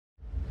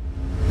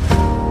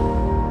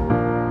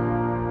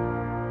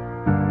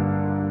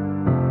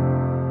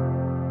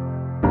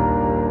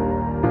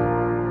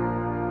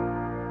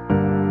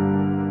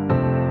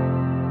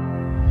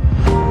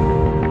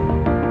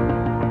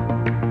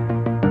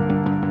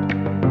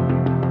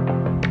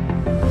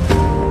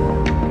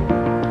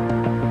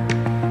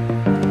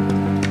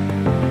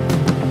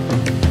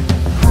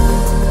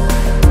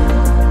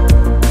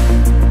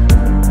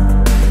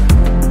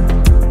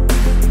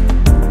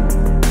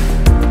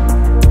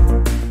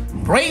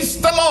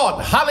Praise the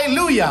Lord.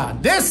 Hallelujah.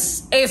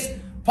 This is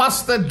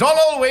Pastor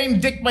Daniel Michael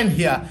Dickman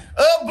here.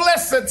 A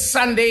blessed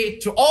Sunday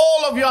to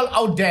all of y'all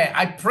out there.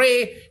 I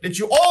pray that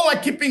you all are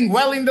keeping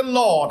well in the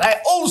Lord. I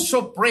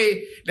also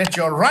pray that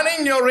you're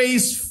running your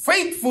race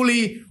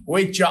faithfully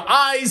with your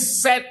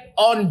eyes set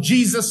on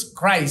Jesus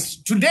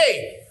Christ.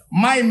 Today,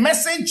 my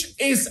message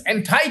is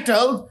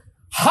entitled,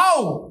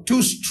 How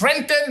to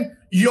Strengthen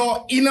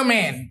Your Inner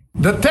Man.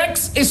 The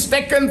text is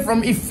taken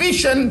from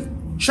Ephesians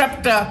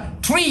chapter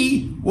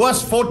 3,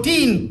 verse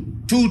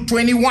 14 to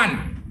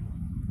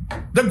 21.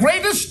 The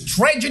greatest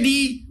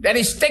tragedy that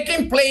is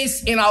taking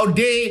place in our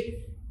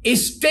day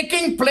is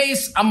taking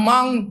place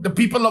among the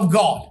people of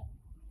God.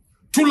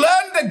 To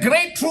learn the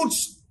great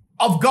truths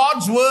of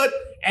God's word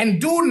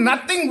and do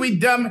nothing with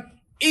them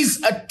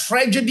is a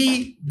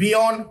tragedy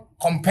beyond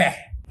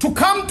compare. To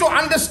come to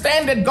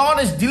understand that God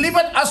has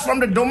delivered us from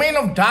the domain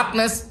of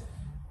darkness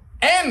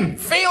and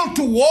fail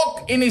to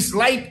walk in his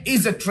light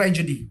is a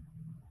tragedy.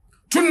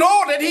 To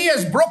know that he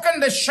has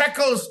broken the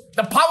shackles,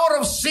 the power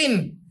of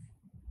sin,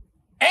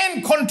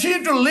 and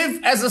continue to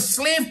live as a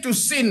slave to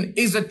sin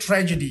is a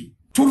tragedy.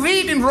 To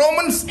read in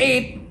Romans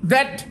 8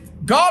 that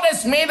God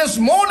has made us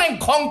more than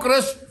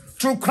conquerors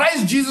through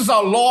Christ Jesus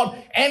our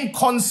Lord and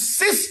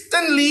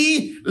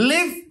consistently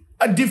live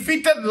a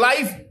defeated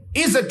life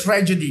is a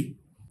tragedy.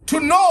 To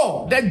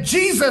know that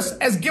Jesus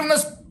has given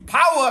us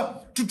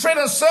power to tread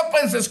on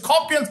serpents and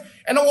scorpions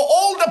and over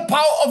all the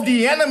power of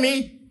the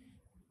enemy,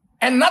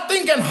 and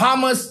nothing can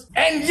harm us,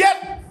 and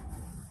yet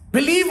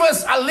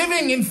believers are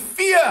living in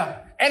fear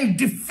and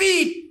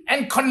defeat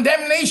and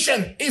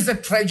condemnation is a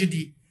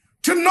tragedy.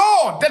 To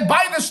know that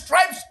by the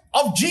stripes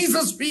of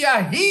Jesus we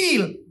are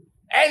healed,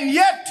 and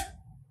yet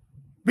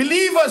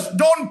believers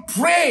don't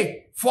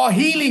pray for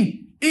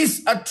healing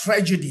is a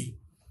tragedy.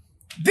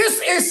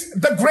 This is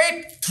the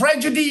great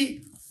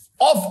tragedy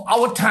of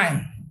our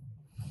time.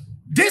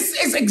 This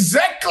is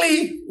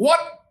exactly what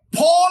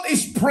Paul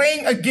is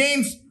praying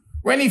against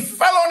when he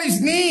fell on his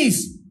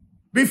knees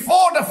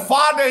before the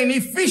Father in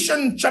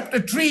Ephesians chapter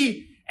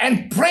 3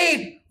 and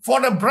prayed for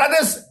the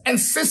brothers and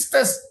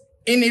sisters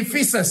in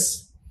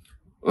Ephesus.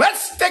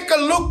 Let's take a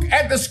look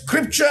at the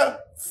scripture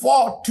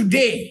for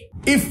today.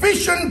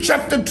 Ephesians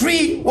chapter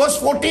 3 verse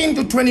 14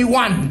 to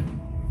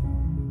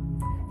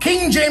 21.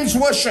 King James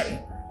Version.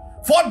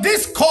 For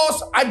this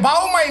cause I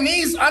bow my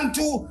knees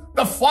unto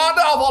the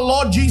Father of our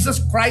Lord Jesus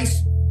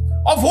Christ,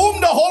 of whom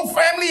the whole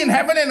family in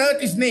heaven and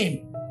earth is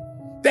named,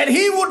 that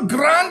he would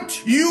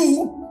grant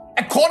you,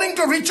 according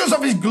to riches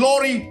of his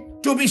glory,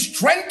 to be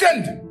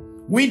strengthened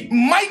with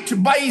might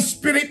by his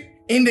Spirit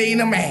in the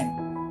inner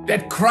man,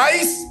 that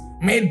Christ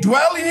may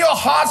dwell in your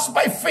hearts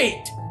by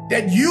faith,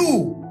 that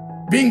you,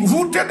 being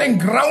rooted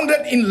and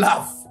grounded in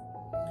love,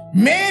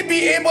 may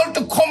be able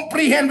to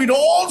comprehend with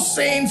all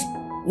saints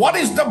what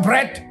is the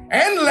breadth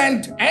and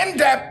length and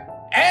depth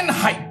and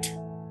height,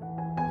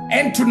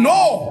 and to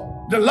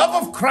know the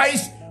love of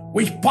Christ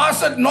which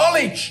passeth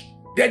knowledge,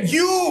 that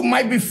you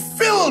might be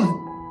filled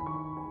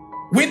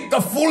with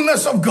the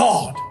fullness of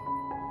God.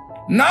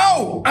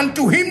 Now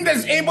unto him that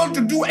is able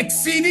to do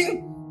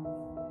exceeding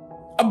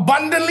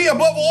abundantly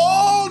above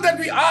all that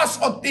we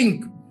ask or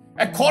think,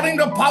 according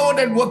to the power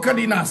that worketh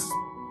in us.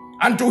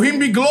 Unto him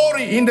be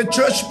glory in the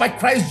church by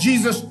Christ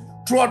Jesus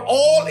throughout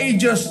all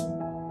ages,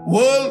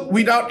 world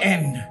without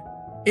end.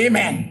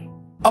 Amen.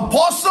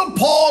 Apostle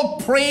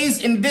Paul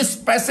prays in this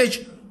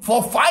passage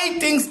for 5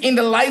 things in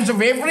the lives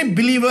of every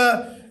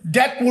believer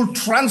that will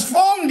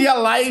transform their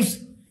lives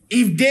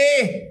if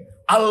they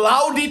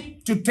allowed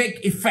it to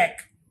take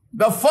effect.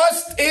 The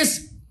first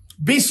is,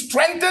 be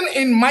strengthened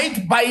in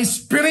might by his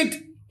Spirit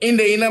in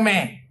the inner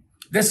man.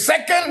 The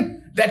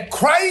second, that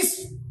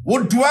Christ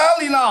would dwell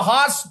in our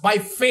hearts by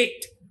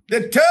faith.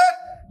 The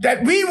third,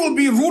 that we will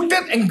be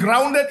rooted and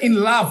grounded in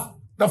love.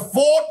 The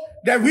fourth,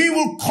 that we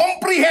will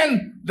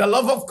comprehend the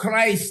love of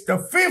Christ. The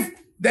fifth,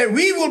 that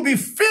we will be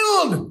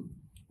filled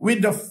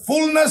with the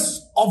fullness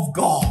of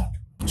God,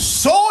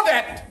 so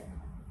that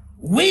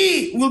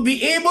we will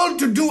be able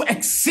to do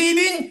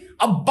exceeding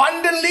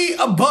abundantly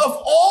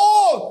above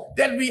all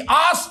that we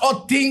ask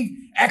or think,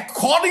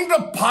 according to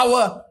the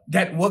power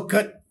that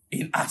worketh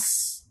in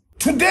us.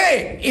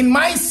 Today, in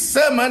my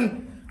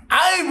sermon,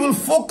 I will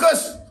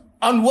focus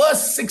on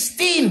verse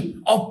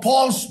 16 of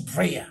Paul's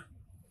prayer.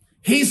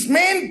 His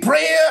main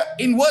prayer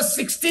in verse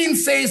 16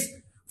 says,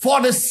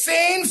 for the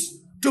saints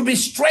to be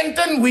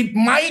strengthened with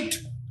might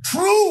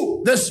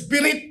through the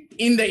Spirit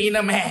in the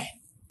inner man.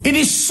 It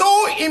is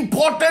so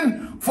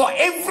important for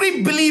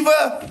every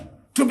believer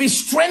to be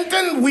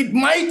strengthened with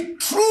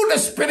might through the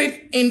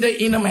Spirit in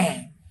the inner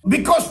man.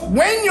 Because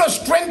when you're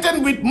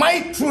strengthened with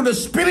might through the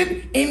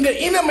Spirit in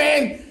the inner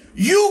man,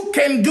 you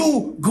can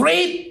do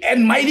great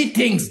and mighty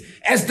things.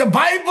 As the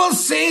Bible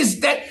says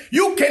that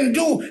you can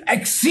do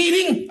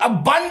exceeding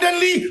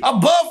abundantly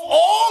above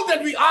all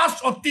that we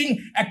ask or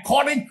think,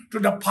 according to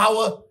the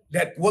power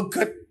that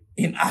worketh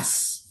in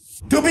us.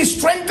 To be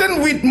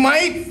strengthened with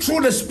might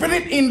through the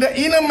Spirit in the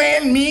inner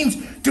man means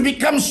to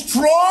become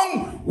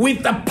strong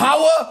with the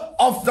power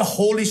of the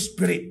Holy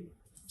Spirit.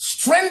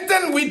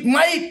 strengthened with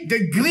might.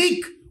 The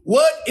Greek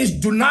word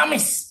is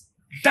dunamis,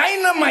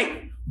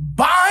 dynamite,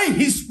 by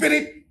his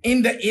Spirit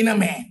in the inner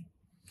man.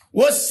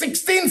 Verse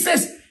 16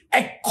 says,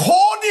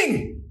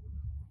 according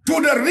to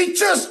the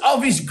riches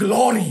of his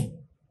glory.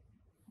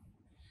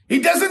 He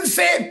doesn't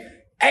say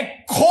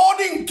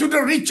according to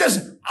the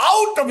riches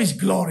out of his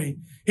glory.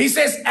 He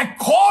says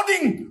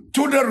according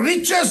to the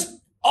riches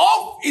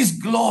of his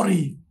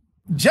glory.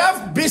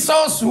 Jeff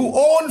Bezos, who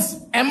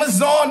owns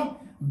Amazon,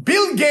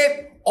 Bill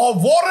Gates, or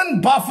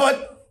Warren Buffett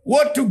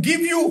were to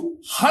give you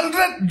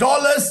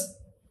 $100,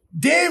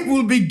 they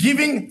will be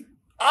giving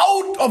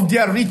out of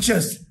their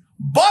riches.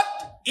 But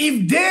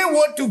if they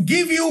were to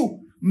give you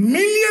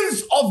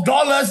millions of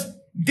dollars,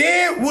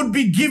 they would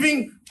be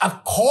giving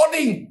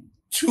according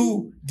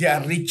to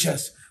their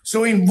riches.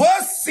 So in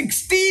verse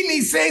 16,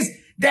 he says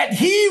that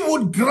he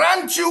would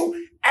grant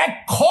you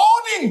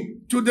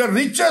according to the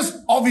riches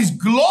of his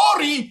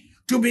glory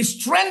to be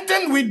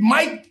strengthened with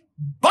might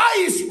by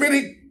his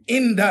Spirit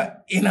in the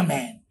inner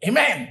man.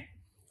 Amen.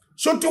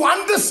 So to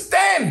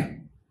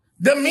understand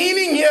the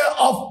meaning here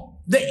of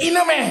the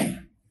inner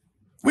man,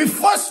 we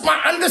first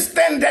must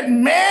understand that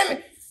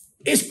man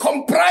is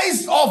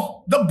comprised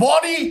of the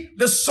body,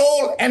 the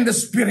soul, and the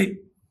spirit.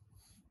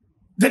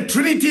 The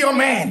Trinity of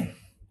man.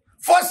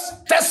 1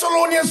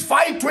 Thessalonians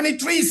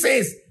 5:23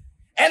 says,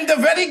 and the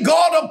very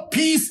God of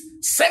peace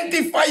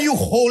sanctify you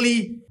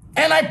wholly.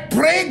 And I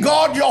pray,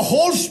 God, your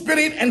whole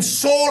spirit and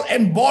soul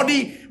and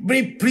body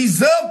be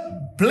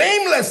preserved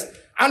blameless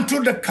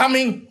unto the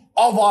coming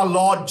of our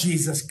Lord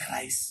Jesus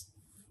Christ.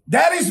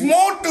 There is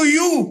more to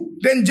you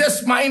than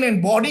just mind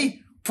and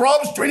body.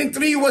 Proverbs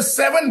 23 verse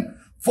 7,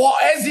 for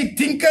as he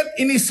thinketh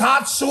in his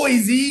heart, so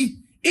is he.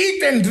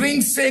 Eat and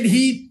drink, said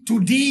he to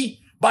thee,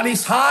 but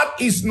his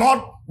heart is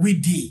not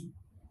with thee.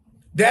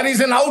 There is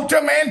an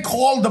outer man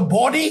called the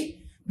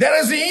body. There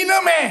is the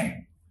inner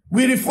man.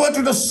 We refer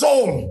to the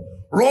soul.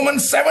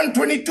 Romans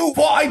 7:22,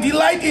 for I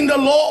delight in the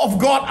law of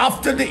God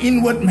after the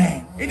inward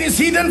man. It is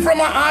hidden from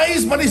our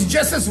eyes, but is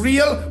just as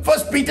real.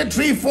 1 Peter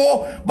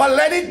 3:4, but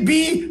let it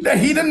be the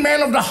hidden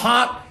man of the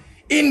heart,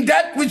 in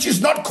that which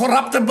is not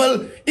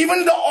corruptible,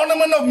 even the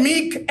ornament of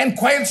meek and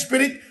quiet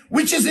spirit,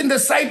 which is in the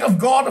sight of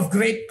God of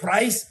great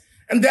price.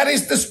 And there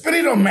is the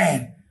spirit of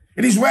man.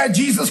 It is where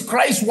Jesus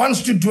Christ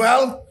wants to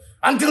dwell.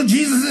 Until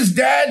Jesus is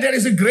there, there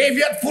is a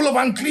graveyard full of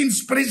unclean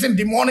spirits and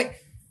demonic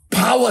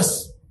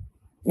powers.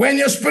 When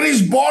your spirit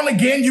is born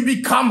again, you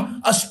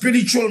become a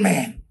spiritual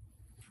man.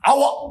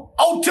 Our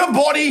outer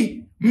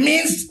body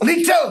means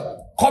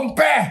little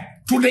compared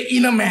to the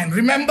inner man.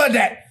 Remember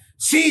that.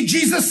 See,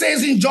 Jesus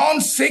says in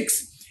John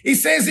 6, he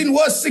says in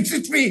verse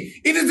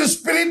 63, it is the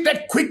spirit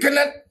that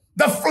quickeneth,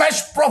 the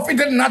flesh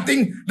profited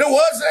nothing. The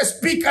words that I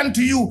speak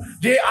unto you,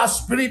 they are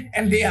spirit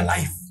and they are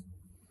life.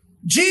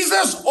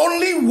 Jesus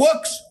only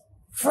works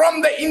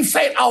from the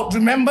inside out.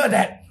 Remember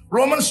that.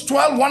 Romans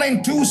 12:1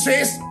 and 2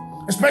 says,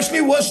 especially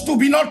verse 2,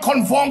 be not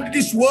conformed to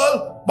this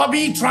world, but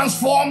be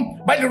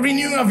transformed by the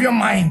renewing of your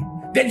mind,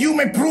 that you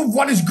may prove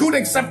what is good,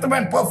 acceptable,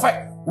 and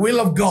perfect will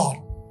of God.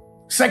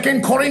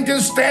 2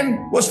 Corinthians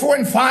 10, verse 4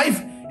 and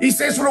 5, he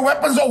says, for the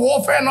weapons of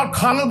warfare are not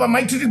carnal, but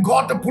mighty to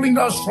God, to pulling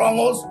down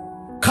strongholds,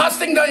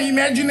 casting down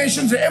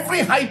imaginations, every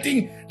high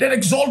thing that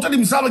exalted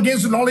himself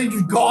against the knowledge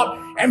of God,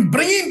 and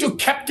bringing to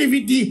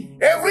captivity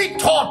every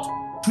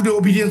thought to the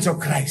obedience of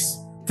Christ.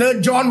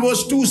 3 John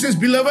verse 2 says,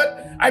 beloved,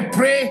 I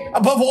pray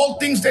above all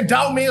things that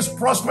thou mayest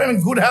prosper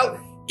in good health,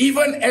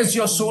 even as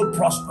your soul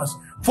prospers.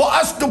 For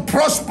us to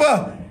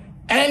prosper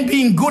and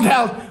be in good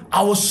health,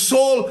 our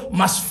soul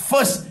must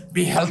first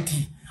be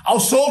healthy. Our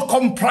soul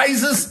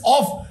comprises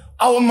of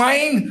our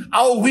mind,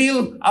 our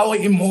will, our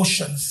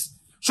emotions.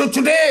 So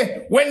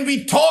today, when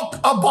we talk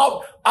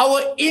about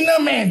our inner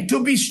man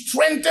to be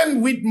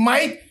strengthened with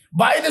might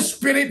by the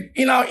Spirit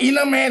in our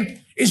inner man,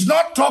 is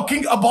not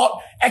talking about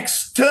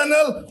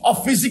external or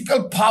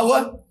physical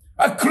power.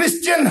 A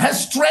Christian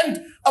has strength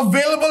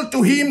available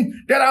to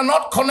him that are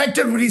not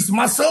connected with his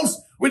muscles,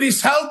 with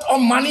his health or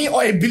money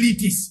or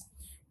abilities.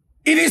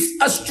 It is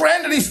a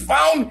strength that is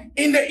found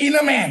in the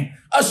inner man,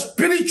 a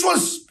spiritual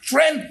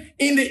strength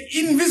in the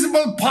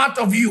invisible part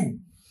of you.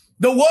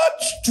 The word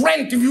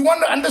strength, if you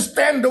want to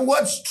understand the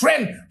word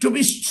strength, to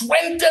be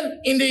strengthened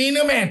in the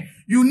inner man,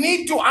 you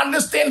need to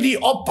understand the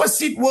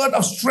opposite word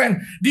of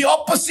strength. The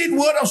opposite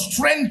word of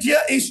strength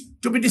here is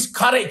to be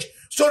discouraged.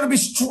 So to be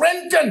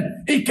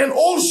strengthened, it can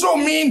also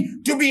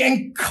mean to be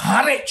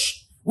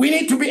encouraged. We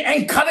need to be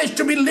encouraged,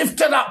 to be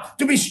lifted up,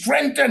 to be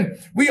strengthened.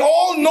 We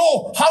all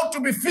know how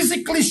to be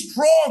physically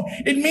strong.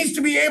 It means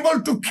to be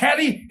able to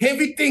carry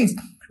heavy things,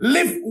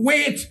 lift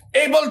weight,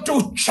 able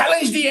to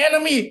challenge the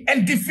enemy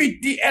and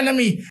defeat the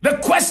enemy. The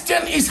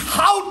question is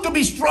how to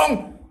be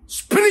strong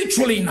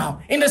spiritually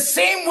now. In the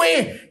same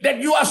way that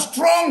you are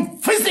strong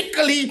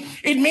physically,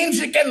 it means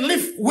you can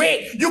lift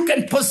weight, you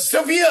can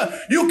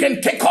persevere, you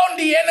can take on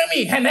the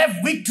enemy and have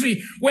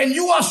victory. When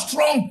you are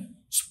strong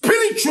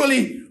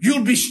spiritually,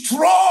 you'll be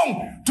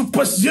strong to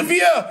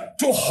persevere,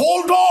 to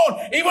hold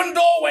on, even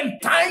though when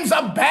times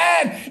are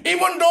bad,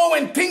 even though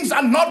when things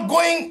are not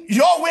going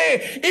your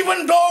way,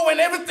 even though when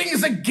everything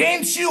is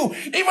against you,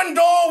 even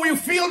though you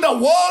feel the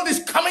world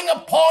is coming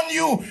upon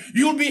you,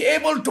 you'll be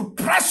able to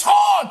press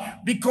on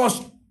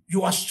because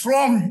you are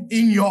strong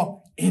in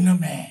your inner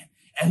man.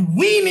 And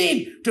we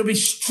need to be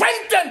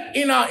strengthened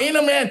in our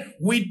inner man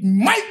with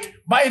might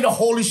by the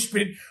Holy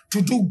Spirit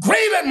to do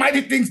great and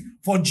mighty things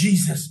for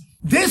Jesus.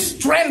 This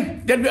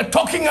strength that we are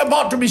talking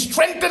about, to be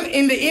strengthened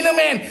in the inner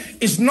man,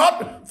 is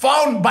not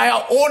found by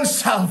our own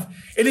self.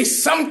 It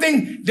is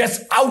something that's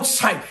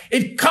outside.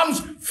 It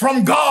comes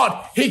from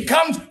God. It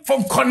comes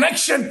from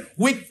connection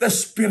with the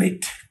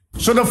Spirit.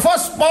 So the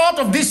first part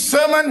of this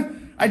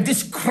sermon, I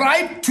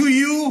described to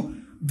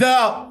you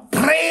the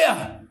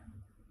prayer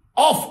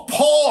of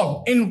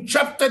Paul in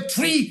chapter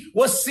 3,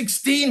 verse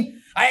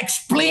 16. I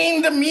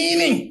explained the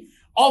meaning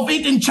of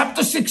it in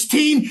chapter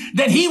 16,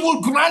 that he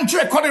will grant you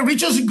according to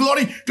riches and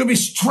glory to be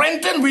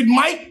strengthened with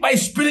might by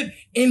Spirit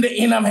in the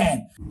inner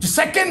man. The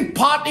second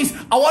part is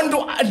I want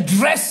to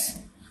address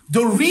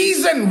the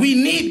reason we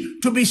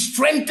need to be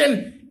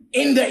strengthened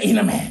in the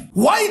inner man.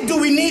 Why do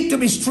we need to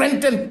be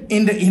strengthened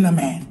in the inner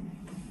man?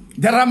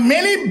 There are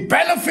many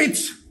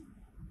benefits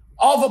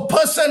of a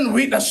person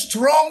with a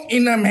strong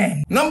inner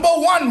man. Number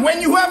one,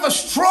 when you have a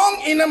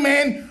strong inner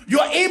man, you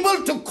are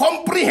able to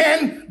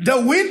comprehend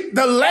the width,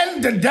 the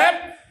length, the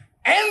depth,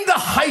 and the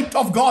height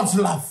of God's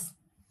love.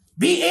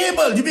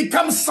 You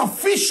become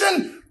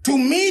sufficient to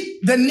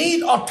meet the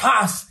need or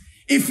task.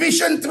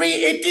 Ephesians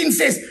 3:18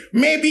 says,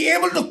 may be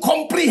able to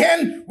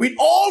comprehend with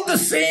all the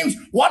saints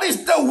what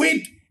is the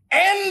width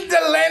and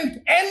the length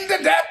and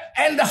the depth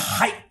and the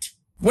height.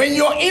 When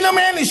your inner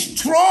man is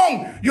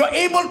strong, you're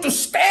able to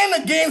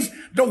stand against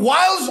the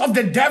wiles of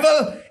the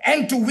devil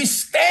and to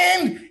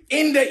withstand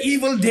in the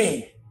evil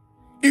day.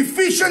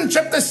 Ephesians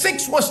chapter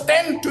 6 verse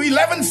 10 to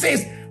 11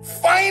 says,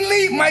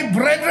 finally, my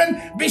brethren,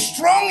 be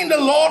strong in the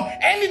Lord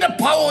and in the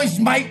power of his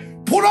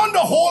might. Put on the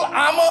whole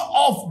armor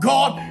of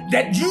God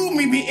that you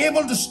may be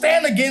able to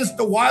stand against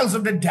the wiles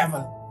of the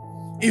devil.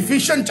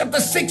 Ephesians chapter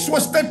 6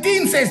 verse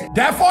 13 says,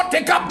 therefore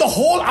take up the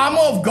whole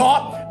armor of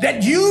God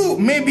that you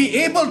may be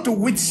able to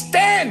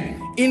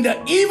withstand in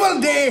the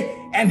evil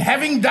day, and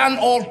having done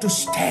all to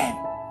stand.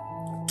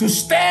 To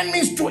stand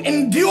means to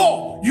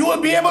endure. You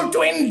will be able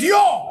to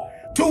endure.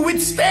 To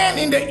withstand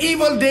in the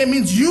evil day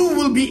means you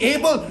will be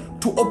able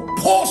to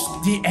oppose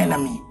the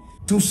enemy.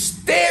 To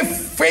stay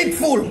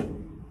faithful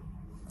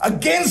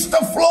against the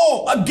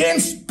flow,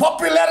 against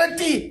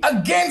popularity,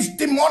 against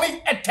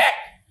demonic attack,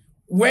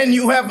 when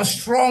you have a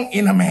strong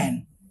inner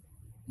man.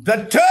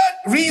 The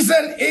third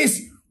reason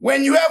is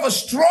when you have a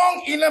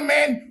strong inner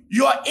man,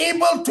 you are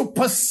able to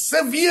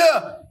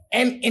persevere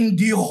and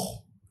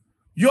endure.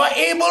 You are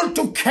able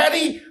to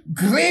carry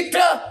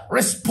greater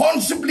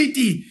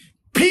responsibility.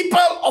 People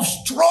of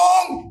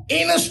strong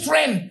inner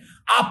strength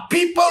are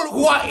people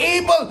who are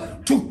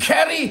able to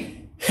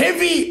carry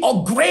heavy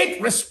or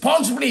great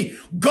responsibility.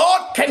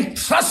 God can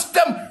trust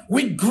them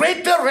with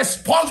greater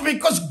responsibility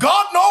because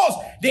God knows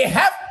they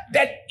have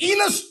that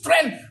inner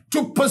strength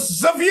to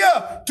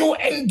persevere, to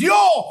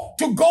endure,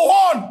 to go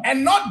on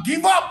and not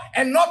give up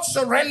and not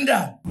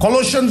surrender.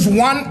 Colossians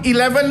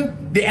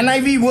 1:11, the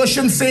NIV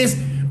version says,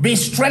 be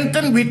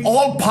strengthened with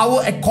all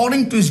power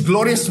according to his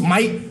glorious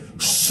might,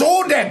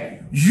 so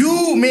that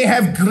you may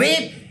have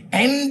great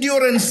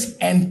endurance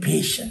and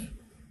patience.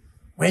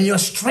 When you're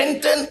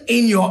strengthened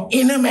in your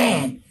inner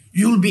man,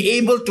 you'll be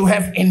able to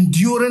have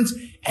endurance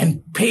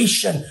and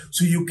patience,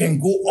 so you can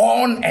go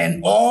on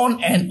and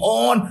on and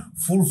on,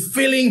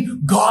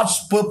 fulfilling God's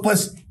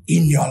purpose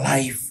in your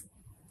life.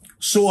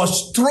 So a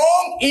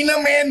strong inner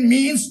man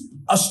means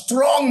a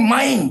strong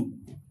mind,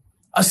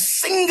 a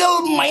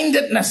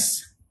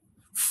single-mindedness,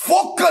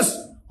 focus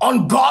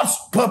on God's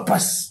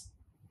purpose.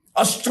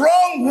 A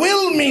strong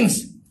will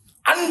means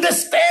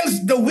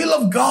understands the will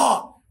of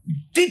God,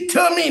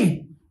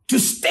 determined to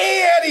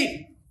stay at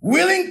it,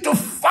 willing to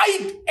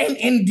fight and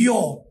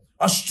endure.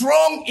 A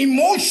strong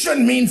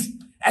emotion means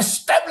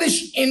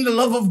established in the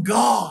love of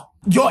God.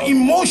 Your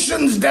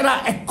emotions that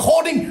are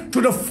according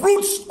to the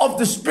fruits of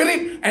the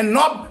Spirit and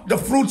not the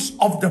fruits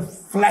of the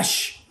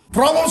flesh.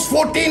 Proverbs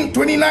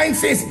 14:29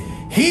 says,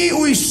 he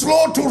who is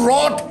slow to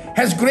wrath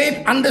has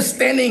great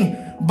understanding,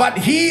 but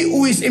he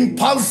who is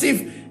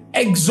impulsive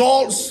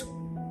exalts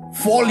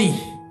folly.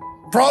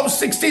 Proverbs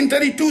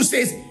 16:32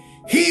 says,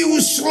 he who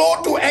is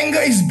slow to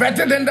anger is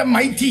better than the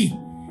mighty,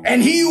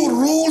 and he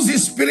who rules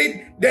his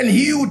spirit than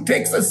he who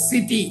takes a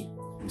city.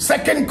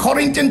 2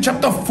 Corinthians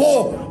chapter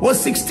 4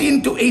 verse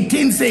 16 to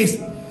 18 says,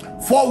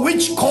 for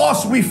which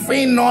cause we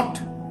faint not,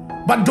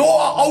 but though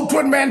our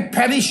outward man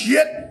perish,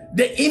 yet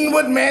the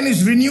inward man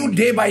is renewed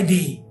day by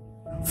day.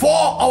 For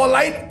our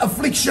light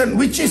affliction,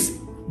 which is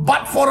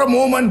but for a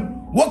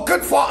moment,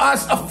 worketh for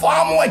us a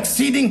far more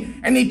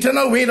exceeding and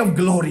eternal weight of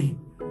glory.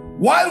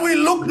 While we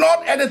look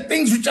not at the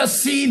things which are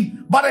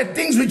seen, but at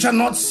things which are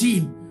not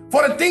seen.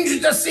 For the things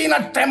which are seen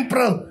are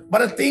temporal, but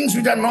the things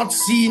which are not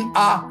seen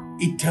are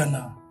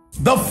eternal.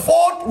 The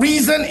fourth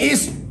reason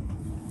is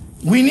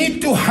we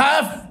need to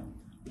have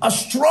a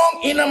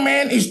strong inner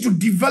man is to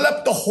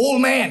develop the whole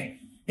man.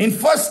 In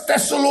 1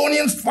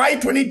 Thessalonians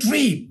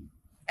 5:23,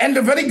 and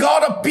the very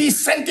God of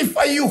peace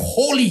sanctify you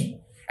wholly.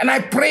 And I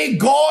pray,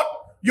 God,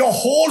 your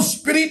whole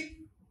spirit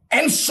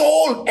and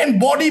soul and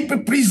body be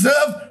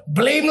preserved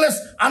blameless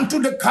unto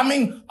the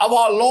coming of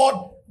our Lord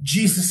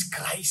Jesus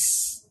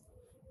Christ.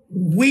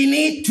 We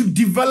need to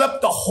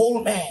develop the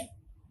whole man.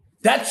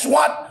 That's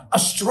what a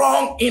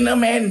strong inner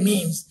man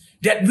means.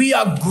 That we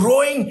are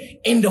growing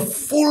in the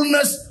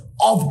fullness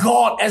of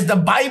God. As the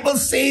Bible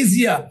says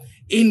here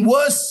in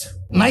verse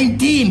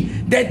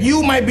 19, that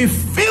you might be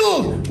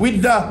filled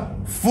with the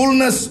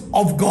fullness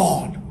of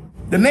God.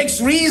 The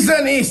next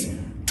reason is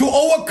to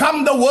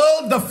overcome the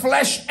world, the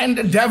flesh, and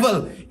the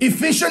devil.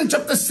 Ephesians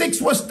chapter 6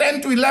 verse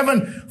 10 to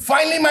 11.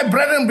 Finally, my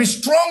brethren, be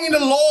strong in the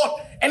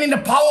Lord and in the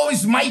power of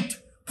his might.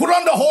 Put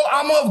on the whole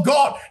armor of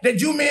God that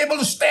you may be able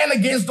to stand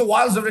against the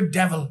wiles of the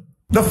devil.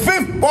 The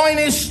fifth point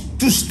is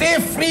to stay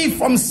free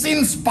from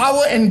sin's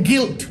power and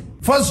guilt.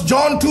 1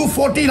 John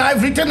 2:14,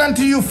 I've written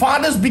unto you,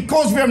 fathers,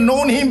 because we have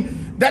known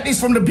him that is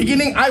from the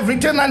beginning. I've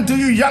written unto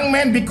you, young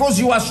men, because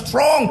you are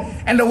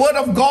strong, and the word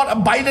of God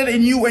abideth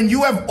in you, and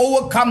you have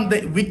overcome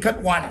the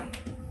wicked one.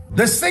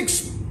 The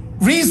sixth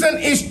reason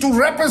is to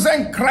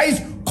represent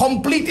Christ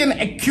completely and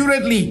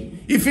accurately.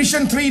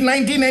 Ephesians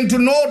 3:19, and to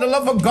know the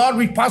love of God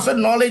with passeth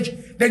knowledge,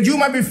 that you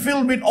might be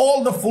filled with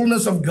all the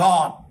fullness of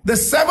God. The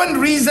seventh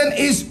reason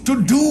is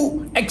to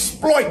do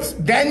exploits.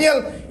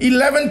 Daniel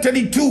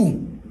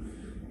 11:32.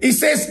 It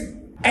says,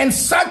 and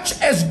such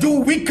as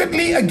do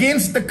wickedly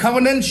against the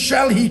covenant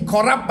shall he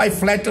corrupt by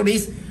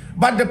flatteries.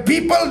 But the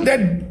people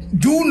that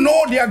do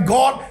know their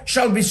God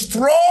shall be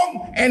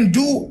strong and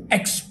do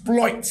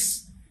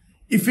exploits.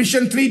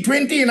 Ephesians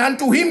 3:20, and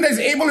unto him that is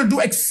able to do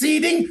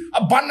exceeding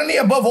abundantly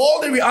above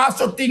all that we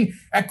ask or think,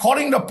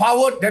 according to the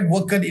power that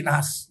worketh in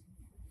us.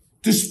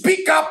 To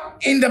speak up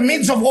in the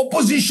midst of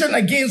opposition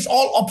against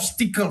all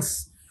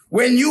obstacles.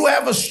 When you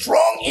have a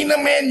strong inner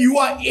man, you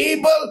are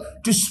able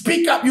to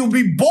speak up. You'll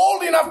be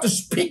bold enough to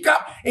speak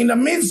up in the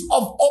midst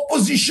of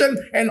opposition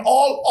and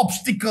all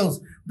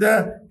obstacles.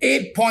 The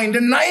 8th point.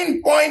 The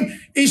 9th point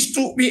is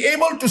to be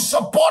able to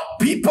support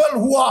people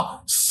who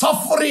are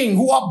suffering,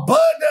 who are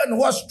burdened,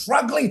 who are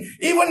struggling.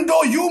 Even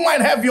though you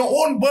might have your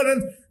own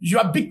burden,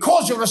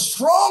 because you're a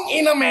strong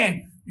inner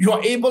man, you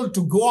are able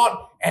to go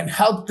out and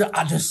help the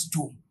others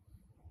too.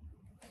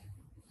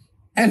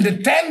 And the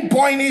 10th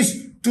point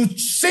is to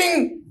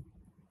sing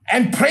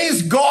and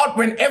praise God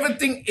when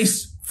everything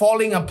is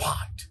falling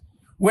apart.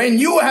 When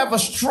you have a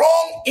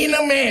strong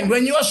inner man,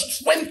 when you are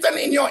strengthened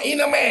in your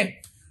inner man,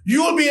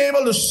 you'll be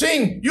able to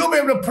sing. You'll be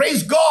able to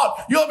praise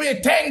God. You'll be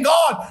able to thank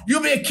God.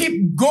 You'll be able to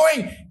keep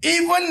going,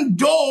 even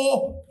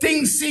though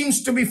things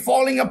seems to be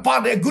falling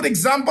apart. A good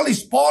example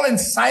is Paul and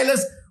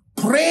Silas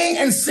praying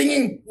and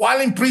singing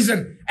while in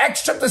prison.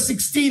 Acts chapter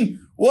 16,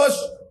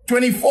 verse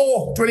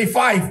 24,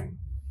 25.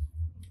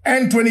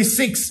 And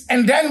 26.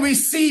 And then we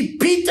see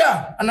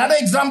Peter, another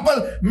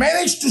example,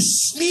 managed to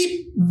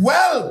sleep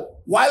well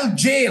while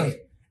jailed.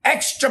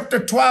 Acts chapter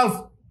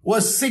 12,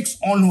 verse 6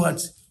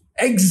 onwards.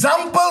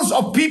 Examples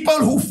of people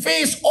who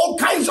face all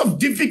kinds of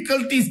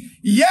difficulties,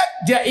 yet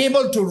they're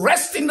able to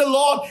rest in the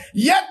Lord,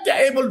 yet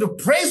they're able to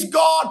praise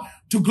God,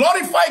 to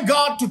glorify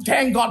God, to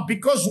thank God.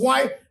 Because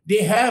why?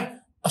 They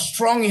have a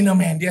strong inner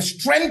man. They're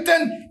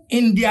strengthened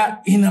in their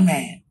inner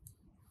man.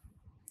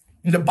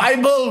 In the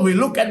Bible, we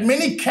look at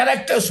many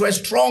characters who are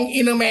strong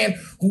inner men,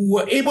 who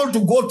were able to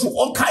go through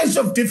all kinds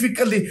of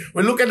difficulty.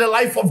 We look at the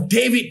life of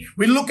David.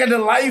 We look at the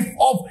life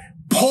of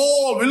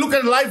Paul. We look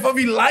at the life of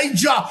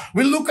Elijah.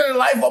 We look at the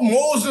life of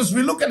Moses.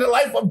 We look at the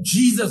life of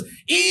Jesus.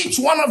 Each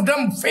one of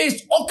them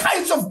faced all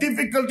kinds of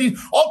difficulties,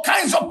 all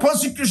kinds of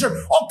persecution,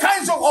 all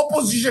kinds of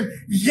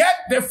opposition, yet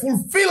they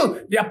fulfill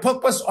their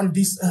purpose on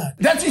this earth.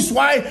 That is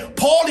why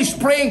Paul is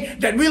praying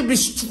that we'll be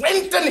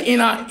strengthened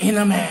in our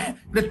inner man.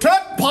 The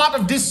third part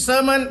of this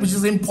sermon, which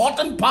is the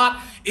important part,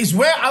 is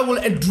where I will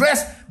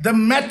address the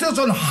matters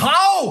on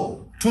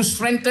how to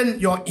strengthen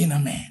your inner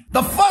man.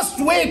 The first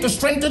way to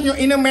strengthen your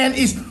inner man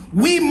is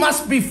we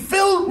must be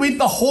filled with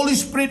the Holy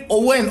Spirit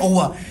over and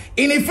over.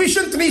 In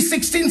Ephesians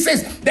 3:16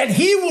 says that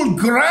he will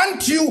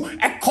grant you,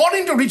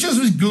 according to riches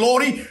of his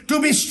glory,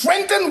 to be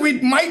strengthened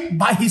with might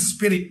by his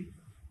Spirit.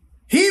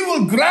 He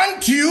will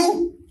grant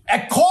you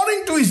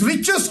according to his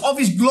riches of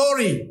his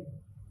glory.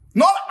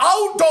 Not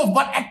out of,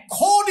 but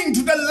according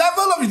to the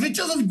level of his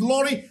riches of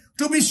glory,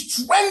 to be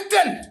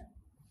strengthened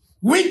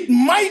with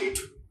might,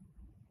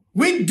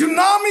 with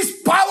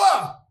dynamis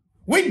power,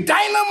 with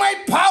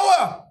dynamite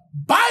power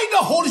by the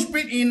Holy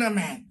Spirit in a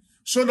man.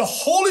 So the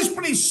Holy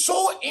Spirit is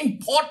so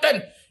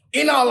important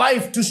in our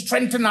life to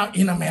strengthen our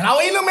inner man.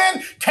 Our inner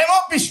man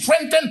cannot be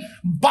strengthened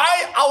by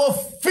our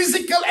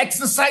physical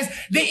exercise.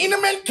 The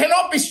inner man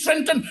cannot be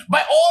strengthened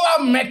by all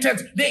our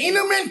methods. The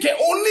inner man can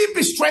only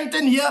be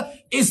strengthened here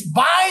is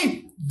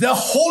by the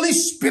Holy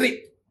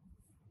Spirit.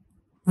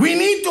 We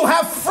need to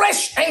have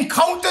fresh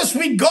encounters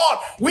with God.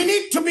 We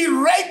need to be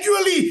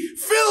regularly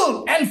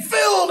filled and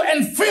filled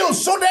and filled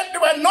so that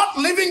we're not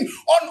living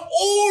on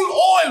old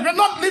oil. We're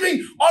not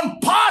living on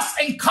past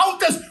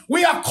encounters.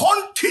 We are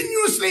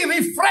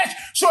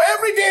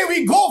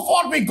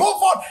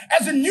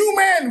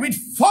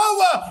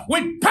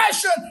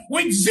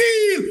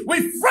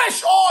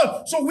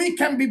all so we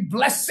can be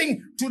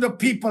blessing to the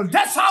people.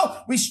 That's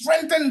how we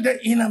strengthen the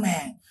inner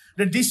man.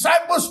 The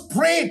disciples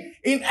prayed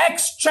in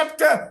Acts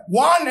chapter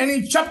 1 and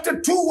in chapter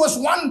 2 verse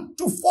 1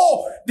 to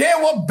 4. They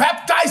were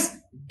baptized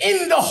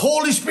in the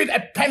Holy Spirit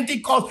at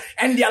Pentecost,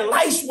 and their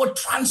lives were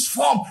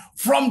transformed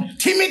from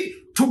timid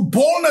to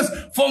boldness,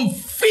 from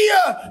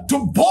fear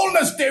to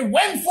boldness. They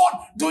went forth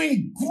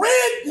doing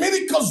great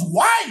miracles.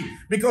 Why?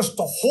 Because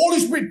the Holy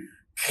Spirit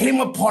came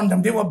upon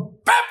them. They were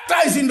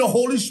baptized in the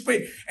Holy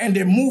Spirit, and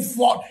they moved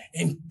forth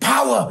in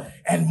power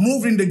and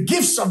moved in the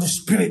gifts of the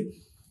Spirit.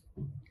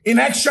 In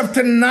Acts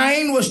chapter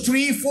 9, verse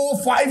 3,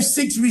 4, 5,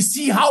 6, we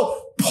see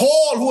how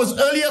Paul, who was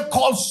earlier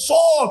called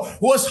Saul,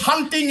 who was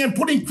hunting and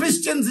putting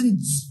Christians in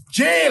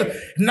jail,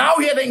 now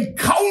he had an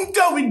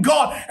encounter with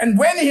God. And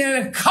when he had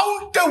an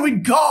encounter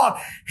with God,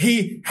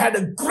 he had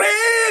a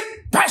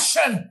great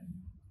passion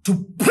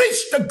to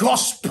preach the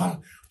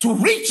gospel, to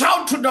reach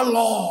out to the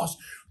lost,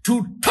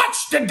 to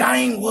touch the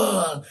dying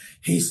world.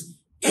 His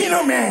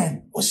inner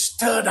man was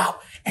stirred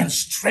up and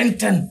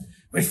strengthened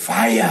with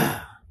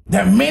fire.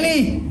 There are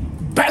many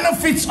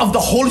benefits of the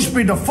Holy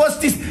Spirit. The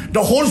first is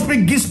the Holy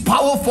Spirit gives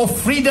power for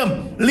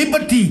freedom,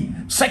 liberty.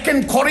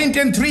 2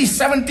 Corinthians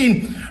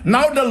 3:17.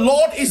 Now the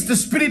Lord is the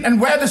Spirit, and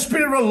where the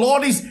Spirit of the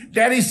Lord is,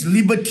 there is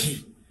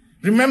liberty.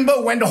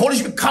 Remember, when the Holy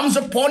Spirit comes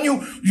upon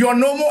you, you're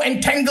no more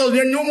entangled,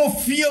 you're no more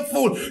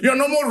fearful, you're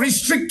no more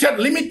restricted,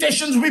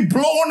 limitations will be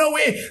blown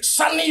away.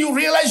 Suddenly you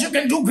realize you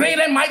can do great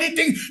and mighty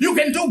things. You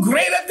can do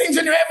greater things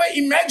than you ever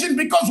imagined.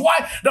 Because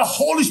why? The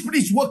Holy Spirit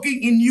is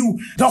working in you.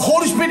 The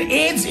Holy Spirit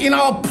aids in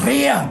our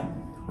prayer.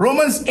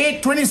 Romans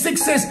 8:26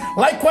 says,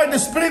 likewise the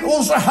Spirit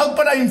also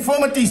helpeth our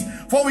infirmities,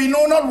 for we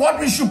know not what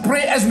we should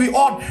pray as we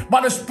ought,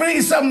 but the Spirit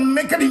is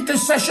making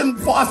intercession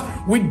for us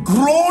with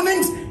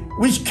groanings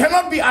which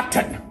cannot be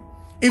uttered.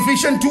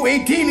 Ephesians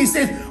 2:18, he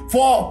says,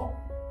 for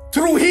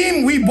through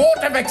him we both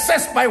have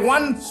access by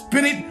one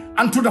Spirit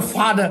unto the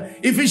Father.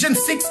 Ephesians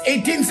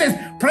 6:18 says,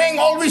 praying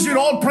always with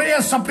all prayer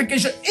and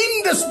supplication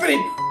in the Spirit,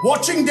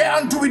 watching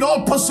thereunto with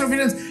all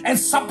perseverance and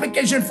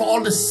supplication for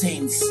all the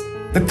saints.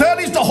 The third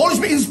is the Holy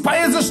Spirit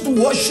inspires us to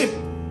worship.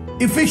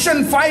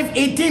 Ephesians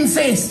 5:18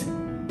 says,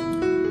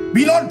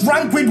 be not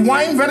drunk with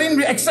wine wherein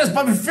we excess,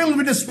 but be filled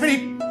with the Spirit,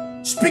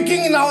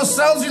 speaking in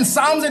ourselves in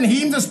psalms and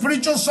hymns and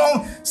spiritual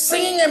song,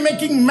 singing and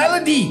making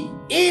melody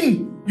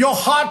in your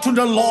heart to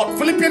the Lord.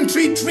 Philippians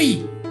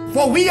 3:3.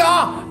 For we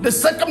are the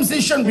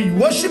circumcision, we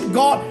worship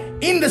God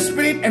in the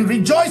Spirit and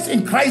rejoice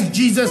in Christ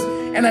Jesus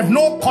and have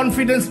no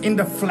confidence in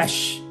the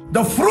flesh.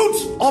 The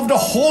fruit of the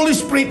Holy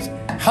Spirit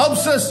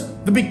helps us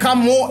to become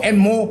more and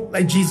more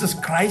like Jesus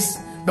Christ.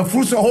 The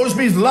fruits of the Holy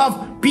Spirit is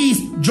love, peace,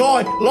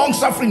 joy,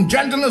 long-suffering,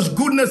 gentleness,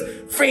 goodness,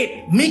 faith,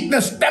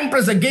 meekness,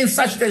 temperance. Against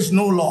such there is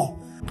no law.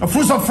 The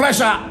fruits of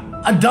flesh are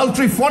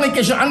adultery,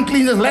 fornication,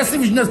 uncleanness,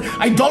 lasciviousness,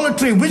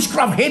 idolatry,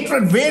 witchcraft,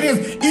 hatred,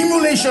 variance,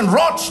 emulation,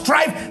 wrath,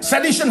 strife,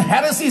 sedition,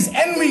 heresies,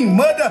 envying,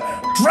 murder,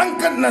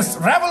 drunkenness,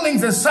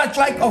 revelings, and such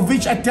like, of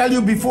which I tell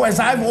you before, as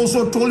I have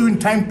also told you in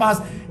time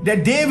past,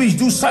 that they which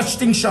do such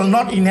things shall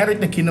not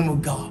inherit the kingdom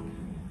of God.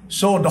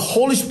 So the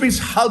Holy Spirit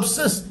helps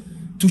us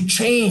to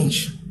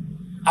change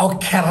our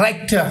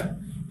character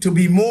to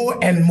be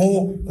more and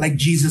more like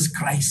Jesus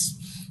Christ.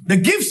 The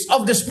gifts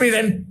of the Spirit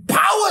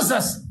empowers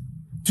us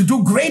to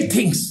do great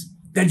things,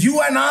 that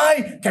you and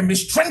I can be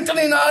strengthened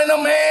in our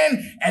inner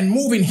man and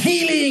move in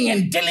healing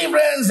and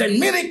deliverance and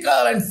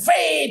miracle and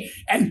faith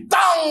and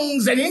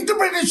tongues and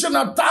interpretation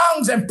of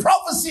tongues and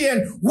prophecy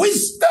and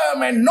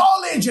wisdom and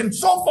knowledge and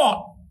so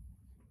forth.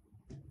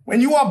 When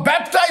you are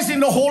baptized in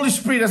the Holy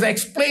Spirit, as I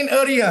explained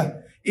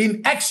earlier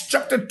in Acts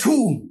chapter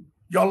 2,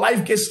 your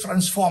life gets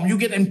transformed. You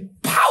get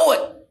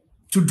empowered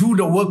to do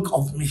the work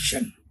of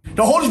mission.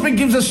 The Holy Spirit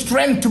gives us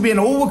strength to be an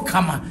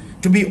overcomer,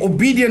 to be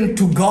obedient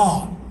to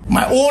God.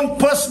 My own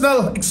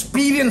personal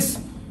experience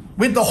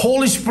with the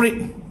Holy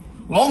Spirit,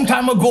 long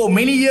time ago,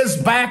 many years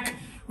back,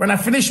 when I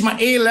finished my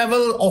A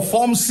level or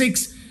Form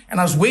 6, and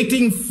I was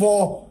waiting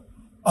for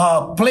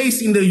a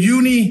place in the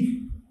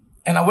uni,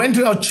 and I went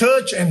to our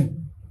church, and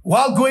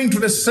while going to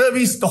the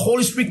service, the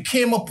Holy Spirit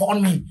came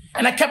upon me.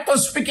 And I kept on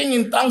speaking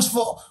in tongues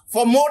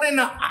for more than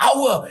an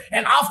hour.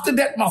 And after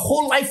that, my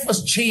whole life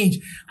was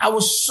changed. I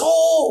was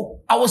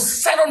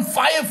set on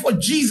fire for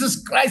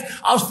Jesus Christ.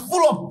 I was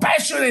full of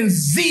passion and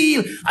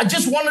zeal. I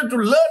just wanted to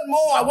learn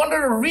more. I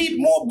wanted to read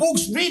more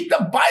books, read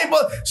the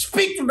Bible,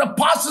 speak to the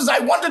pastors. I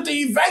wanted to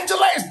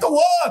evangelize the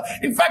world.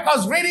 In fact, I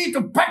was ready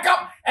to pack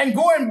up and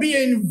go and be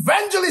an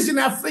evangelist in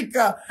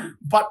Africa.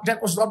 But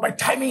that was not my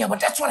timing.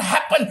 But that's what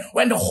happened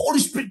when the Holy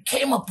Spirit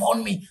came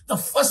upon me the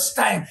first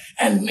time.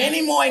 And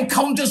many more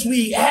encounters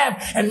we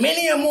have, and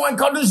many more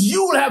encounters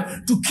you will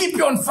have to keep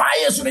you on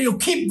fire so that you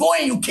keep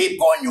going, you keep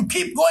going, you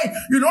keep going.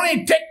 You don't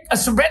need to take a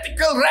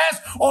sabbatical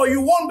rest, or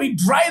you won't be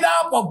dried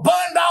up or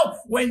burned out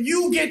when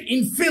you get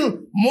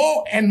infilled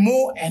more and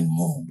more and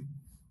more.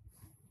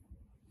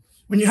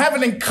 When you have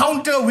an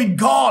encounter with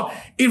God,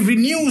 it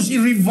renews, it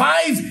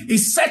revives, it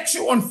sets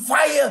you on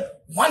fire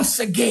once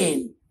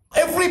again.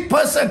 Every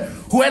person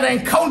who had an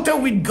encounter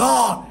with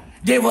God,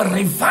 they were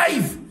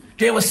revived.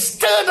 They were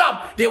stirred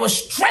up. They were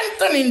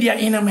strengthened in their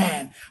inner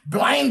man.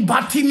 Blind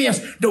Bartimaeus,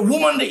 the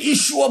woman, the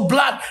issue of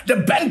blood, the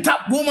bent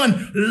up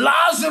woman,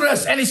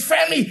 Lazarus and his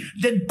family,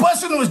 the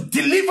person who was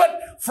delivered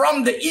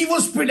from the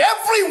evil spirit.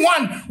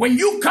 Everyone, when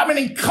you come and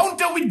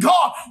encounter with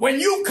God,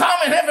 when you come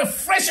and have a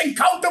fresh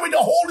encounter with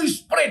the Holy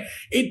Spirit,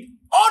 it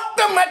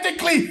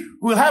automatically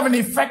will have an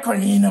effect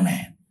on your inner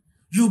man.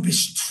 You'll be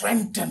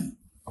strengthened.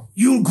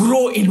 You'll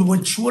grow in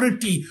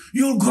maturity.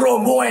 You'll grow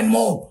more and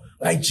more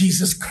like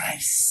Jesus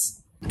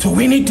Christ. So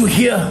we need to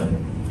hear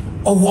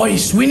a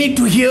voice. We need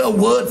to hear a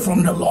word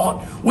from the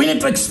Lord. We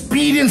need to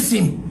experience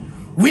Him.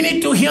 We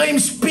need to hear Him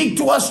speak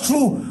to us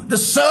through the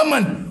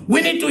sermon.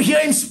 We need to hear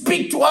Him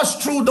speak to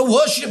us through the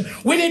worship.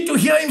 We need to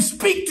hear Him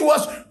speak to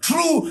us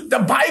through the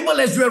Bible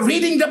as we're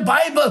reading the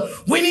Bible.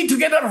 We need to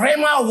get a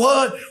Rhema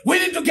word. We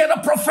need to get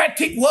a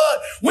prophetic word.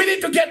 We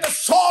need to get the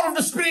sword of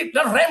the Spirit,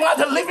 the Rhema,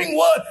 the living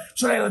word,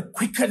 so that it'll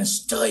quicken and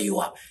stir you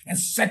up and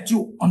set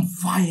you on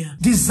fire.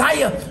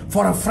 Desire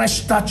for a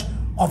fresh touch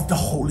of the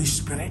Holy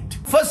Spirit.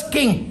 1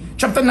 King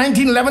chapter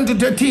 19, 11 to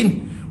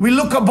 13. We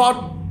look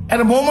about at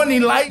a moment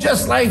in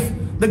Elijah's life,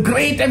 the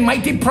great and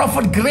mighty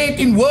prophet, great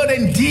in word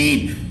and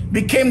deed,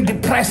 became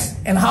depressed,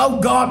 and how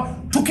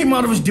God took him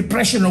out of his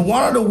depression. And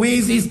one of the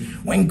ways is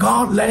when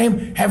God let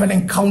him have an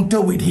encounter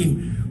with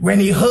Him, when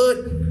he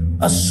heard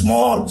a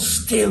small,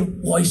 still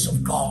voice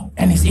of God,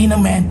 and his inner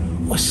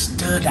man was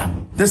stirred up.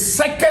 The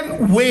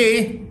second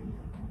way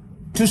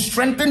to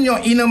strengthen your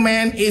inner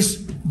man is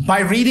by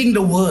reading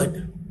the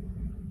Word,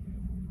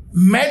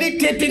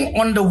 meditating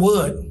on the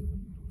Word,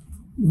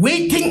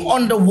 waiting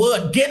on the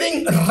Word,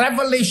 getting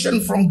revelation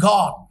from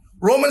God.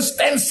 Romans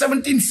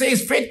 10:17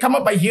 says, faith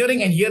cometh by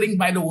hearing, and hearing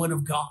by the Word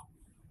of God.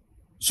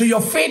 So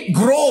your faith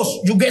grows,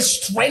 you get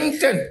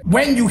strengthened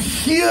when you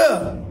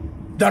hear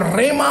the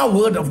Rhema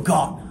word of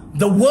God,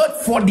 the word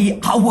for the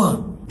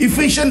hour.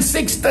 Ephesians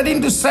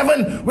 6:13 to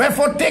 7,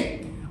 wherefore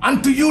take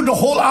unto you the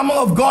whole armor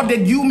of God,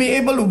 that you may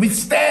able to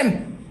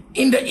withstand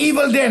in the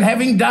evil day, and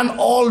having done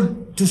all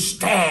to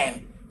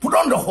stand. Put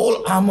on the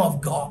whole armor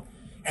of God.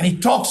 And he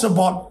talks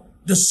about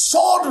the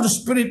sword of the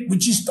Spirit,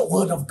 which is the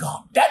word of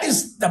God. That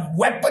is the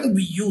weapon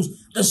we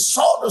use. The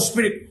sword of the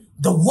Spirit,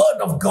 the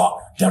word of God,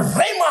 the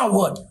Rhema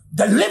word,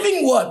 the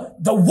living word,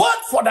 the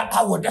word for the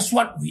hour. That's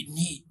what we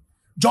need.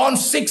 John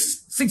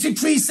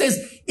 6:63 says,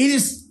 it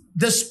is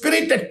the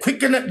Spirit that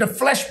quickeneth, the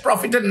flesh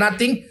profited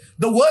nothing.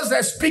 The words that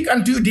I speak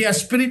unto you, they are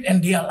spirit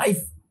and they are life.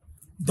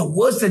 The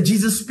words that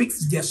Jesus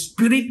speaks, they are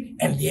spirit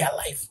and they are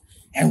life.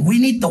 And we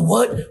need the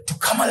word to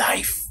come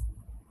alive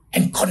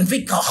and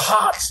convict our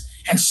hearts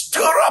and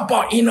stir up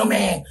our inner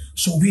man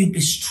so we'll be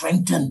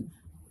strengthened.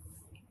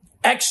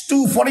 Acts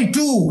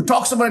 2:42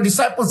 talks about the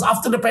disciples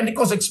after the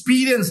Pentecost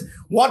experience,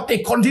 what they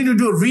continue to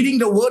do, reading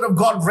the word of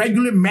God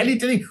regularly,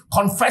 meditating,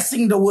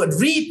 confessing the word.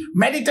 Read,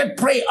 meditate,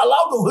 pray,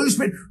 allow the Holy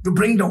Spirit to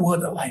bring the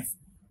word alive.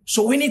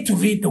 So we need to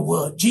read the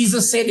word.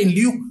 Jesus said in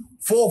Luke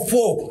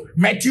 4:4,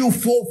 Matthew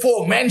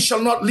 4:4, man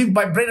shall not live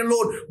by bread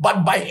alone,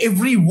 but by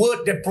every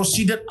word that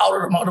proceeded out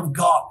of the mouth of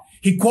God.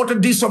 He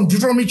quoted this from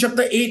Deuteronomy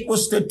chapter 8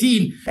 verse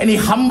 13. And he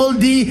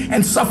humbled thee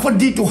and suffered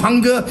thee to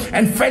hunger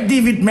and fed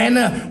thee with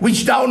manna,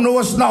 which thou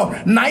knowest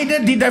not. Neither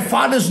did thy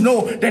fathers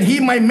know, that he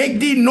might make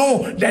thee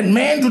know that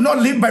man do not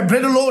live by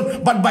bread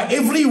alone, but by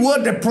every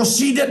word that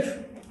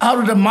proceeded out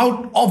of the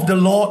mouth of the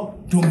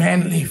Lord do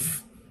man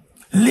live.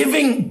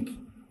 Living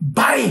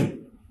by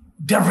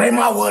the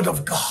Rhema word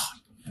of God.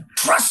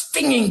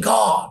 Trusting in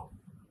God.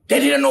 They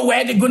didn't know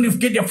where they're going to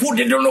get their food.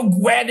 They don't know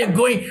where they're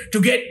going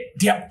to get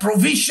their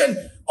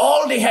provision.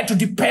 All they had to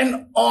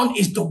depend on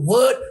is the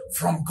word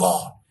from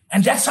God.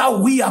 And that's how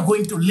we are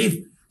going to live,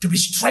 to be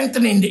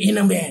strengthened in the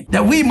inner man,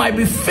 that we might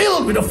be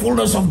filled with the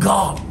fullness of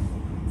God,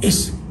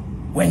 is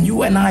when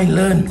you and I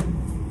learn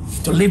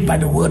to live by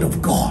the word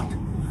of God.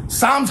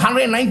 Psalms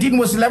 119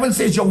 verse 11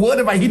 says, your word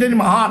have I hidden in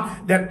my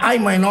heart, that I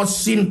might not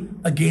sin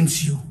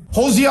against you.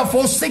 Hosea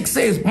 4:6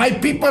 says, my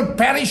people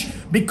perish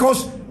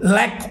because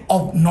lack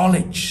of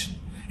knowledge.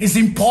 It's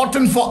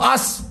important for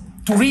us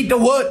to read the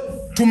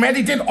word, to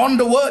meditate on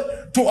the word,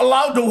 to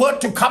allow the word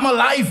to come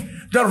alive,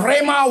 the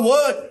Rhema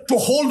word, to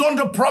hold on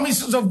to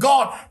promises of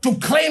God, to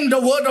claim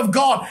the word of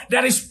God.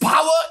 There is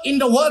power in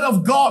the word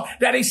of God.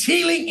 There is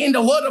healing in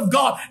the word of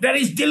God. There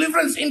is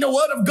deliverance in the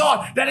word of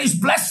God. There is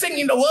blessing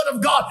in the word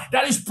of God.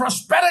 There is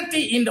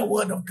prosperity in the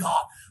word of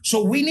God.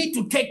 So we need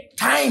to take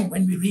time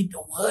when we read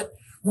the word.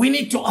 We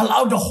need to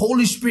allow the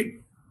Holy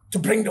Spirit to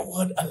bring the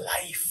word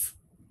alive,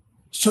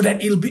 so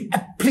that it'll be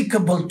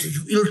applicable to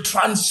you. It'll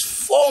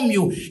transform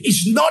you.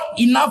 It's not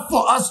enough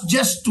for us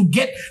just to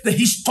get the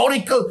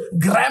historical,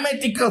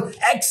 grammatical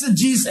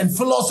exegesis and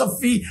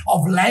philosophy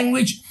of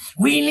language.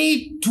 We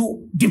need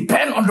to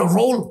depend on the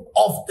role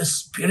of the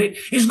Spirit.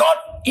 It's not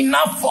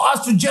enough for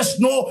us to just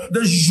know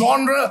the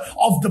genre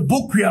of the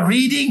book we are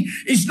reading.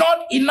 It's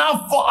not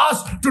enough for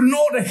us to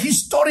know the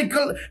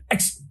historical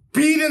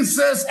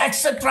experiences,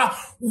 etc.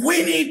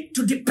 We need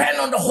to depend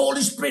on the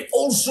Holy Spirit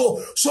also,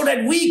 so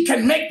that we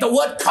can make the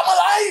word come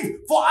alive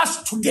for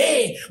us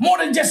today. More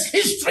than just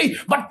history,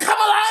 but come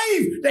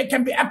alive. They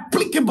can be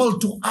applicable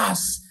to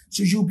us,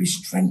 so you'll be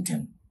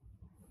strengthened.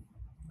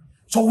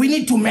 So we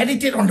need to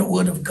meditate on the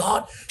word of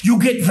God. You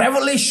get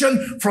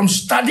revelation from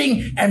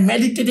studying and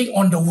meditating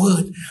on the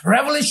word.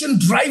 Revelation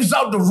drives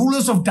out the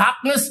rulers of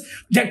darkness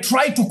that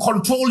try to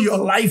control your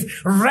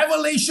life.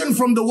 Revelation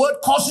from the word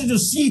causes you to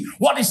see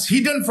what is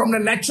hidden from the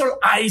natural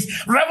eyes.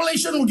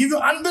 Revelation will give you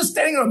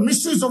understanding of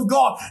mysteries of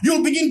God.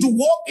 You'll begin to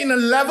walk in a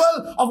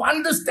level of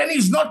understanding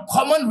is not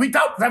common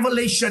without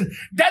revelation.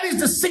 That is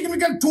the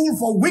significant tool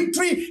for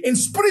victory in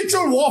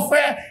spiritual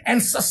warfare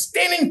and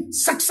sustaining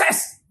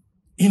success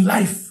in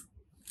life.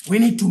 We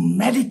need to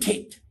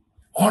meditate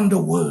on the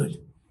word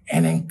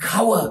and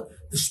uncover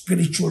the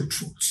spiritual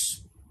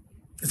truths.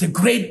 There's a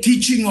great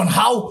teaching on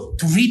how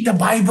to read the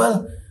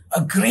Bible,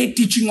 a great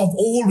teaching of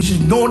all, which is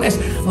known as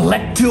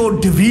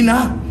Lectio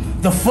Divina.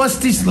 The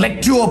first is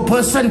Lectio. A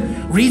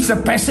person reads a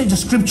passage of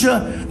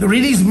scripture. The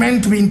reading is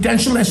meant to be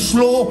intentional and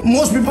slow.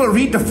 Most people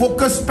read the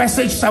focused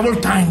passage several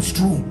times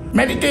through.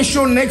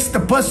 Meditation next, the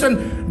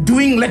person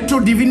doing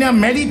Lectio Divina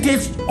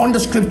meditates on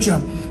the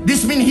scripture.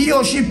 This means he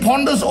or she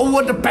ponders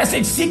over the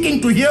passage,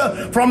 seeking to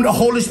hear from the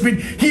Holy Spirit.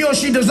 He or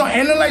she does not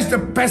analyze the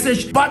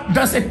passage, but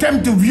does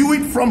attempt to view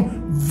it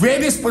from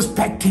various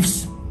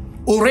perspectives.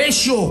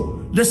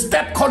 Oratio, the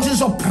step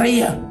consists of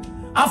prayer.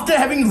 After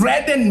having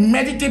read and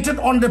meditated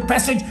on the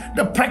passage,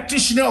 the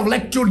practitioner of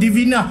Lectio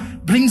Divina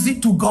brings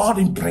it to God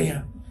in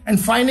prayer. And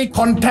finally,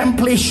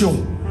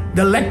 contemplatio.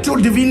 The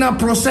Lectio Divina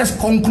process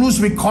concludes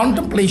with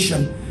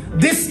contemplation.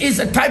 This is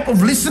a type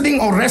of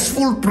listening or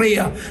restful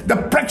prayer. The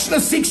practitioner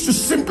seeks to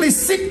simply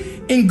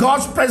sit in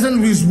God's presence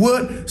with His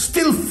word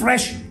still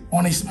fresh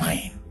on his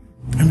mind.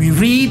 And we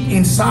read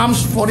in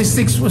Psalms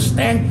 46 verse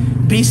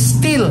 10, be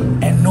still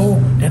and know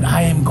that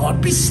I am God.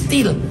 Be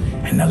still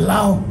and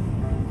allow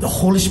the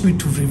Holy Spirit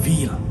to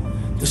reveal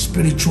the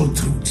spiritual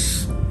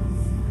truths.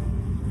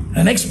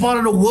 The next part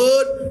of the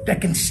word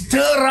that can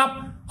stir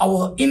up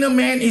our inner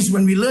man is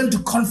when we learn to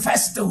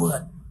confess the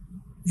word.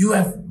 You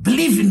have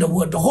believed in the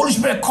word. The Holy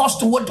Spirit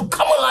caused the word to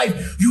come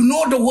alive. You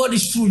know the word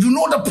is true. You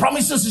know the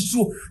promises is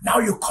true. Now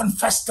you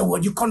confess the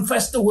word. You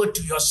confess the word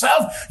to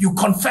yourself. You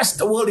confess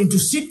the word into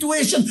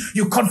situations.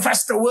 You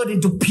confess the word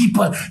into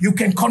people. You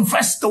can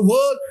confess the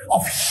word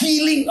of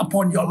healing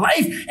upon your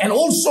life and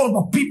also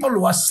of people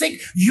who are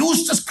sick.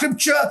 Use the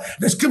scripture.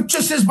 The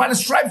scripture says, by the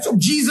stripes of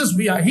Jesus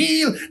we are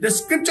healed. The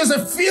scripture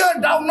says, fear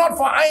thou not,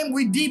 for I am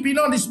with thee. Be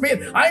not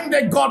dismayed. I am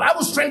thy God. I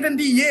will strengthen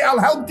thee. Yea, I'll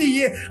help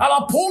thee. Yea,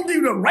 I'll uphold thee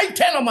with the right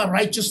hand of my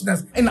righteousness.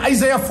 In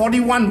Isaiah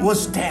 41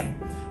 verse 10.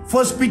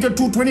 1 Peter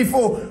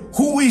 2:24,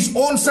 who his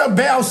own self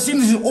bare our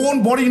sins in his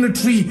own body in a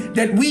tree,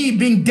 that we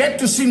being dead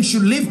to sin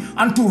should live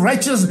unto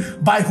righteousness,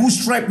 by whose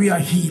stripe we are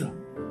healed.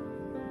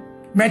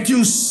 Matthew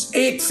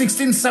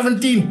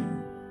 8:16-17,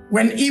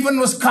 when even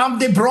was come,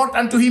 they brought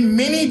unto him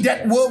many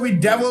that were with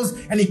devils,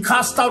 and he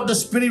cast out the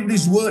spirit with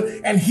his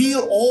word, and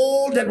healed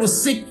all that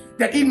was sick,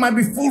 that it might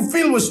be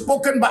fulfilled was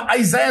spoken by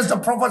Isaiah the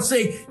prophet,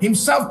 saying,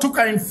 himself took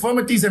our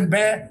infirmities and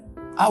bare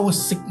our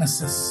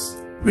sicknesses.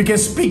 We can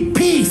speak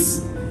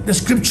peace. The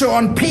scripture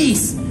on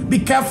peace. Be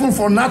careful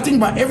for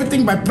nothing but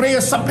everything by prayer,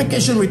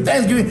 supplication with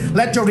thanksgiving.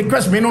 Let your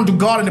requests be known to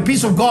God, and the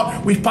peace of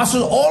God which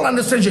passes all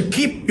understanding shall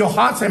keep your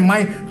hearts and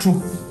mind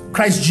through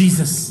Christ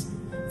Jesus.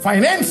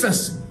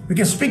 Finances. We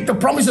can speak the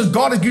promises.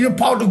 God has given you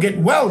power to get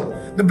wealth.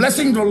 The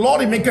blessing of the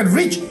Lord, He maketh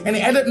rich, and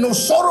He added no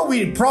sorrow with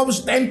it.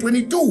 Proverbs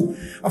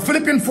 10:22.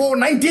 Philippians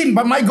 4:19.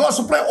 But my God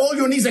supply all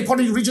your needs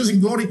according to riches in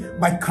glory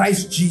by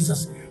Christ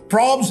Jesus.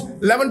 Proverbs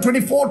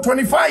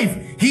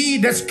 11:24-25. He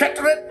that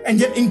scattereth and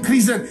yet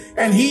increaseth,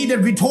 and he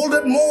that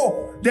withholdeth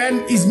more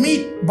than is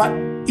meet, but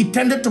it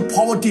tendeth to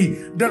poverty.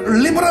 The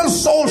liberal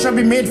soul shall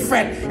be made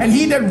fat, and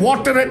he that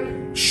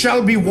watereth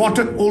shall be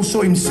watered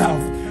also himself.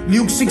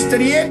 Luke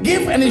 6:38.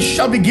 Give, and it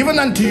shall be given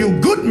unto you,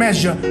 good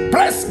measure,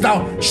 pressed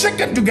down,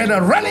 shaken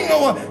together, running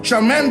over,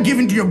 shall man give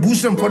into your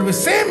bosom. For the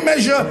same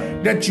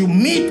measure that you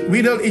meet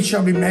withal, it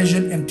shall be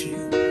measured unto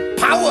you.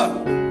 Power.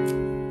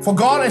 For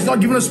God has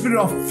not given a spirit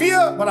of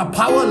fear, but a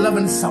power, love,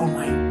 and sound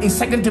mind. In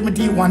 2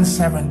 Timothy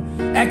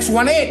 1:7. Acts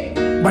 1:8.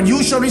 But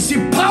you shall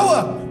receive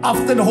power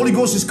after the Holy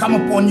Ghost is come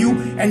upon you,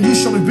 and you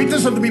shall be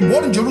witnesses unto me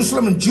both in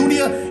Jerusalem and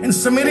Judea and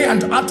Samaria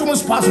and to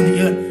uttermost parts of the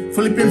earth.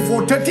 Philippians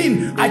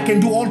 4:13. I can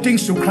do all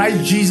things through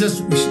Christ Jesus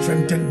which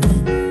strengthened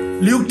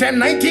me. Luke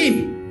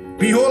 10:19.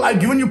 Behold, I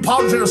have given you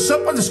power to tread on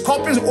serpents and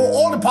scorpions,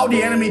 all the power of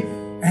the enemy,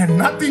 and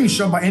nothing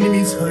shall by any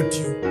means hurt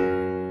you.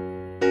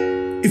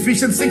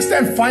 Ephesians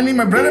 6:10. Finally,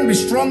 my brethren, be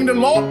strong in the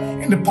Lord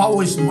and the power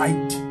of his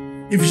might.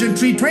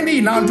 Ephesians 3:20.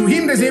 Now unto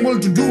him that is able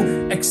to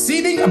do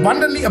exceeding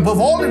abundantly above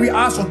all that we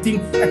ask or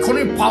think,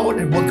 according to the power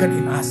that worketh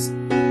in us.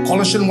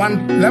 Colossians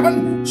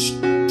 1:11.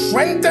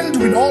 Strengthened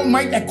with all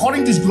might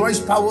according to his glorious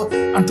power,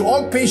 unto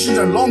all patience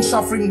and long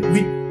suffering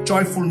with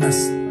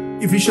joyfulness.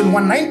 Ephesians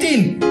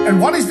 1:19. And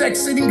what is the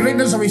exceeding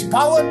greatness of his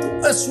power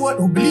to us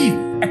who believe,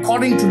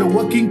 according to the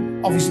working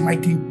of his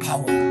mighty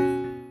power.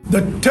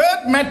 The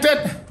third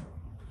method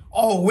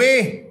or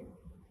way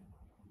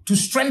to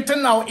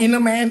strengthen our inner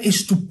man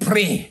is to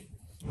pray.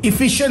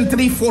 Ephesians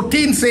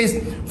 3:14 says,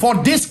 for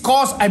this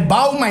cause I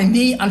bow my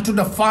knee unto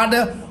the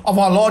Father of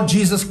our Lord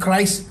Jesus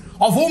Christ,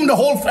 of whom the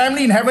whole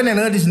family in heaven and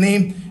earth is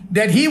named,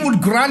 that he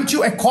would grant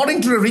you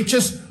according to the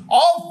riches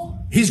of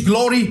his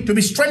glory to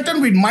be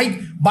strengthened with might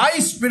by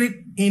his Spirit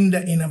in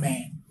the inner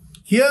man.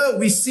 Here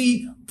we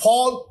see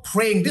Paul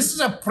praying. This is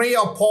a prayer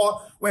of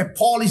Paul where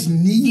Paul is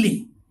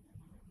kneeling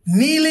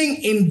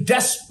in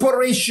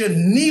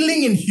desperation,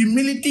 kneeling in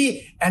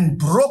humility and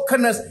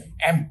brokenness,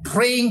 and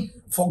praying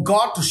for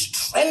God to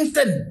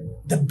strengthen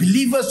the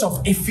believers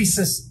of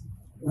Ephesus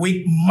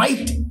with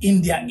might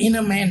in their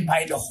inner man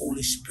by the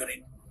Holy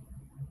Spirit.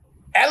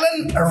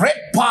 Alan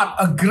Redpath,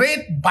 a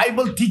great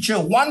Bible teacher,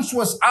 once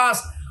was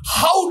asked,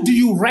 how do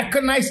you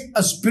recognize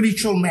a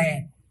spiritual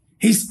man?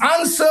 His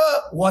answer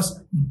was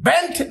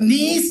bent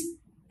knees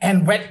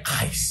and wet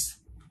eyes.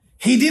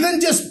 He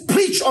didn't just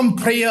preach on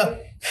prayer,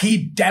 he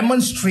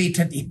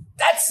demonstrated it.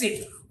 That's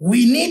it.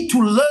 We need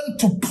to learn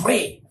to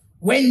pray.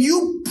 When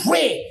you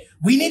pray,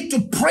 we need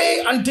to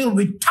pray until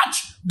we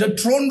touch the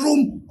throne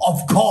room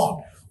of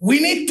God. We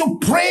need to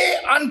pray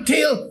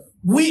until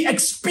we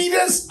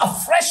experience a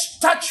fresh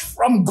touch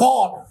from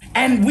God.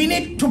 And we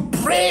need to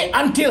pray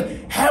until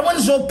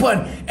heaven's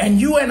open and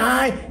you and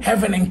I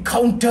have an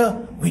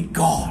encounter with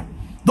God.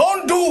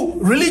 Don't do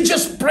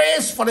religious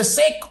prayers for the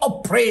sake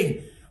of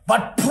praying,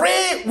 but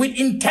pray with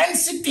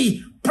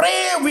intensity,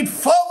 pray with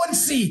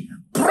fervency,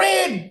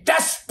 pray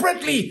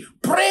desperately,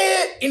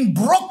 pray in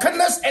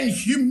brokenness and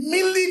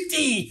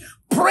humility,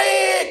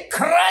 pray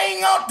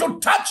crying out to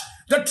touch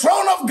the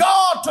throne of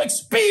God, to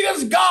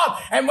experience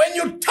God. And when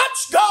you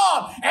touch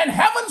God and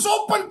heaven's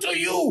open to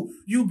you,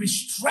 you'll be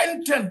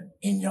strengthened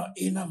in your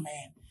inner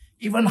man.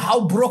 Even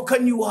how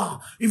broken you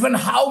are, even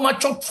how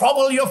much of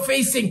trouble you're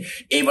facing,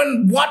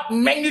 even what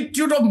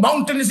magnitude of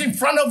mountain is in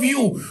front of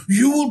you,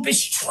 you will be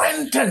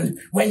strengthened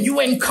when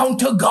you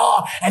encounter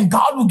God. And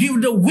God will give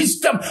you the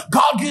wisdom,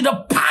 God will give you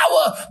the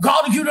power,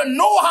 God will give you the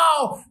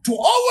know-how to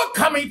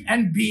overcome it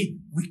and be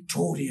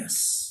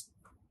victorious.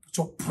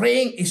 So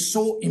praying is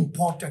so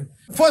important.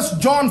 1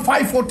 John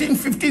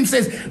 5:14-15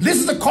 says, this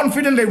is the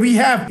confidence that we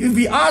have. If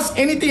we ask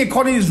anything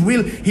according to his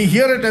will, he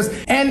heareth us.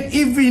 And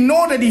if we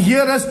know that he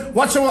heareth us,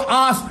 whatsoever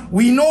ask,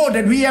 we know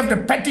that we have the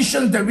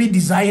petitions that we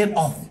desire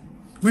of.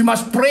 We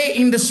must pray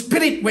in the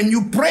Spirit. When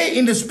you pray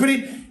in the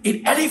Spirit,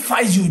 it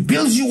edifies you, it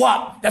builds you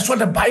up. That's what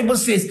the Bible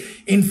says.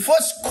 In 1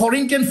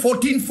 Corinthians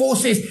 14:4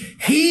 says,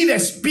 he that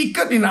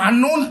speaketh in an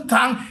unknown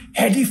tongue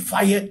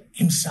edifieth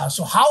himself.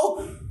 So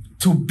how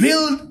to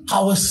build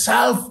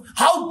ourselves,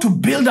 how to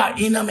build our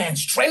inner man,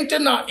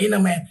 strengthen our inner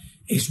man,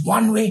 is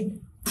one way: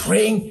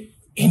 praying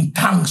in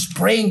tongues,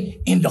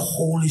 praying in the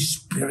Holy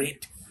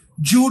Spirit.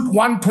 Jude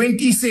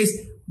 1:20 says,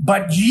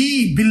 but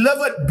ye,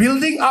 beloved,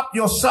 building up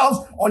yourselves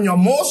on your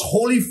most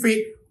holy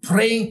faith,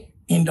 praying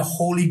in the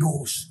Holy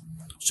Ghost.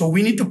 So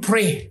we need to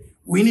pray,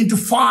 we need to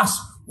fast,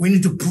 we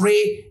need to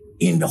pray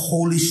in the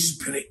Holy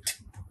Spirit.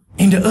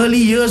 In the early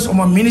years of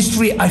my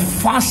ministry, I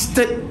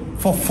fasted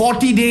for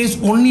 40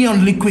 days only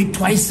on liquid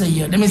twice a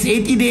year. That means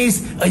 80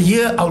 days a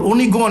year, I'll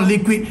only go on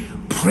liquid,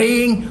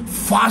 praying,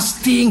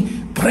 fasting,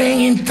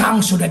 praying in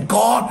tongues, so that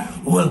God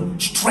will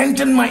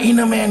strengthen my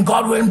inner man.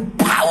 God will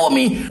empower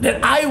me,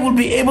 that I will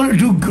be able to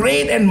do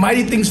great and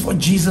mighty things for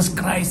Jesus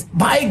Christ.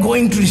 By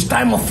going through this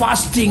time of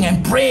fasting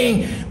and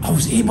praying, I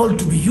was able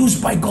to be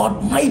used by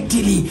God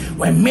mightily,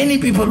 where many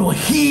people were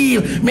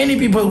healed, many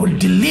people were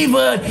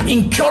delivered,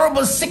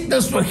 incurable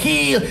sickness were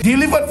healed,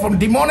 delivered from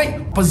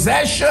demonic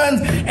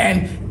possessions,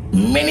 and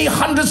many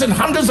hundreds and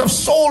hundreds of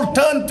souls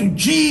turned to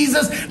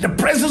Jesus. The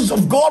presence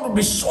of God will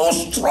be so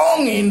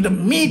strong in the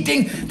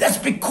meeting. That's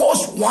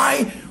because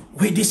why?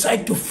 We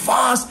decide to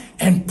fast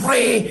and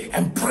pray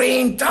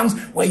in tongues,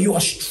 where you are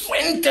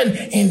strengthened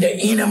in the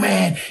inner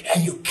man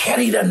and you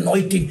carry the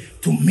anointing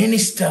to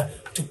minister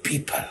to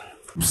people.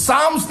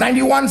 Psalms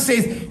 91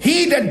 says,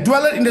 he that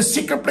dwelleth in the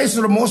secret place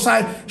of the Most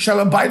High shall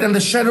abide in the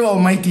shadow of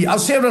Almighty. I'll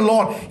say of the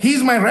Lord, he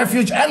is my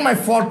refuge and my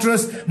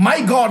fortress,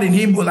 my God, in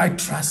him will I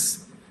trust.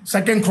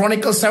 2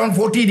 Chronicles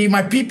 7:14, if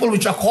my people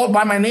which are called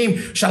by my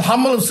name shall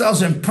humble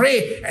themselves and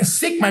pray and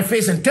seek my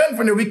face and turn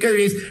from their wicked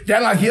ways,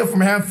 then I'll hear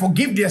from heaven,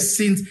 forgive their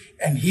sins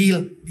and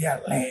heal their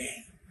land.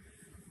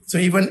 So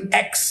even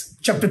Acts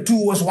chapter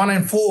 2 verse 1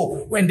 and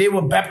 4, when they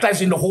were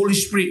baptized in the Holy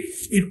Spirit,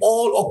 it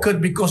all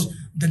occurred because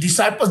the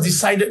disciples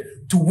decided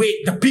to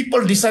wait. The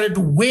people decided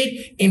to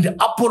wait in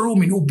the upper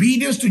room in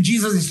obedience to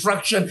Jesus'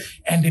 instruction,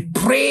 and they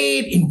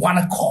prayed in one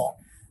accord.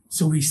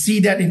 So we see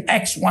that in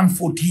Acts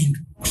 1:14.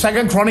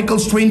 2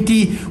 Chronicles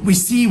 20, we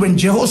see when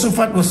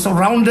Jehoshaphat was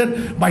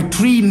surrounded by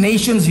 3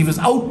 nations, he was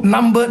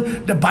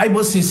outnumbered. The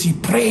Bible says he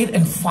prayed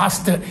and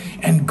fasted,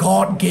 and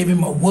God gave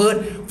him a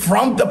word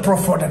from the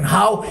prophet and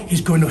how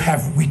he's going to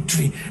have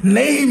victory.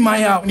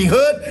 Nehemiah, when he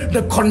heard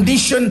the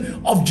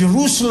condition of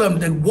Jerusalem,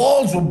 the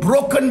walls were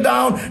broken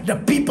down, the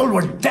people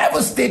were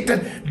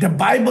devastated. The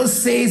Bible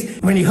says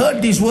when he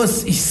heard these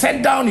words, he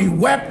sat down, he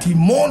wept, he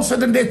mourned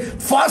certain days,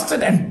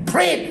 fasted and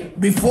prayed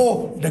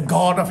before the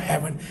God of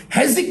heaven.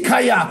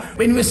 Hezekiah,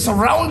 when he was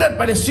surrounded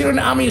by the Syrian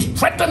army, he was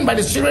threatened by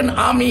the Syrian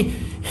army,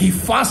 he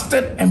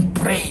fasted and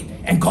prayed,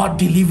 and God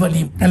delivered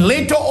him. And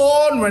later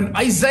on, when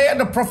Isaiah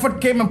the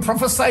prophet came and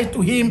prophesied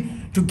to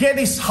him, to get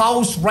his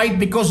house right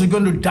because he's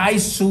going to die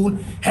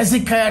soon,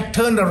 Hezekiah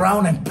turned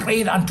around and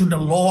prayed unto the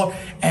Lord,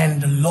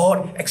 and the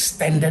Lord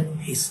extended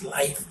his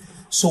life.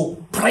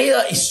 So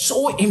prayer is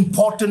so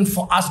important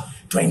for us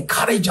to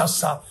encourage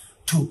ourselves,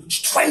 to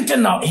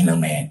strengthen our inner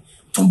man,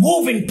 to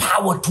move in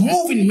power, to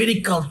move in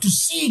miracle, to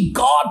see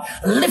God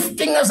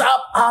lifting us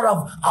up out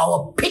of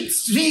our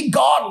pits, see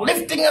God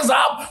lifting us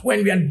up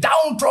when we are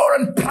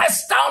downtrodden,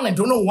 pressed down and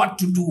don't know what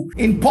to do.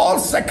 In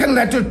Paul's second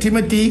letter to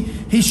Timothy,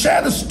 he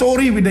shared a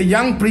story with a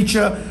young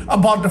preacher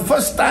about the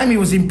first time he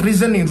was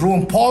imprisoned in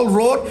Rome. Paul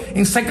wrote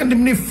in 2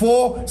 Timothy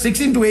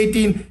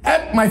 4:16-18,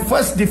 "At my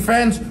first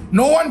defense,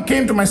 no one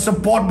came to my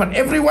support, but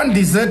everyone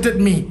deserted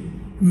me.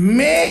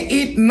 May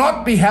it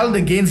not be held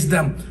against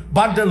them.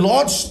 But the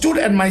Lord stood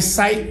at my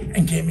side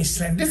and gave me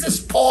strength." This is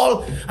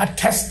Paul, a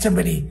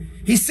testimony.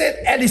 He said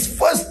at his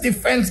first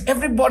defense,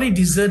 everybody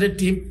deserted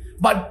him.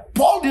 But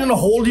Paul didn't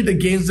hold it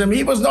against them.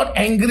 He was not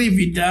angry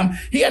with them.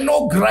 He had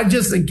no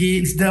grudges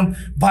against them.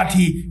 But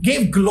he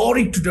gave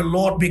glory to the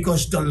Lord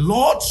because the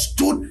Lord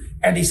stood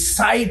at his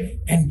side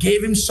and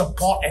gave him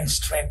support and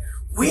strength.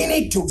 We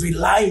need to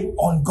rely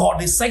on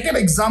God. The second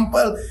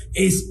example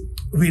is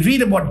we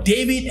read about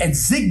David and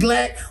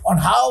Ziklag, on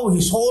how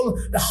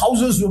the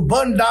houses were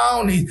burned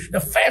down, the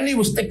family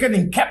was taken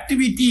in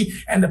captivity,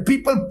 and the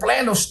people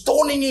planned on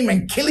stoning him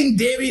and killing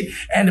David,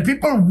 and the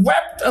people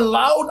wept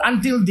aloud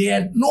until they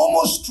had no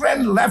more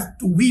strength left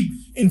to weep.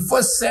 In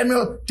 1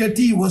 Samuel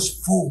 30 verse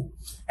 4.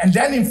 And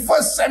then in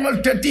 1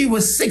 Samuel 30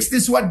 verse 6,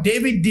 this is what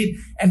David did.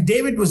 And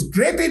David was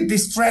greatly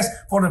distressed,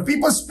 for the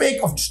people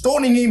spake of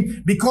stoning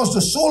him, because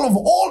the soul of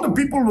all the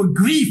people were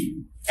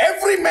grieved,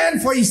 every man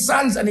for his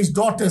sons and his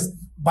daughters.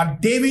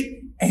 But David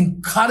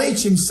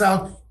encouraged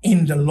himself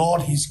in the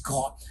Lord his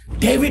God.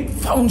 David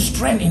found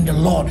strength in the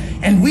Lord,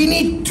 and we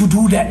need to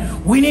do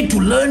that. We need to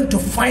learn to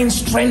find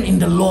strength in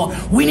the Lord.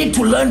 We need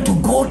to learn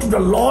to go to the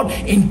Lord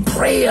in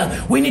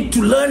prayer. We need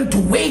to learn to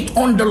wait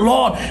on the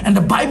Lord. And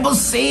the Bible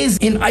says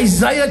in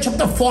Isaiah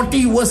chapter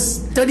 40 verse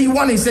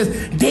 31, it says,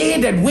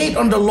 "They that wait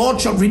on the Lord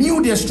shall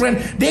renew their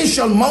strength. They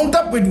shall mount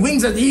up with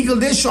wings as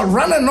eagles. They shall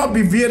run and not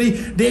be weary.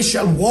 They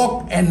shall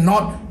walk and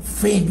not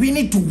faint." We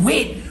need to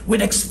wait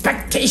with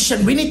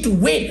expectation. We need to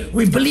wait.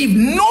 We believe,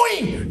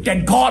 knowing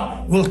that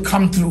God will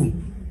come through.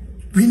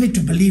 We need to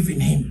believe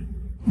in him.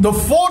 The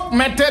fourth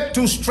method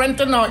to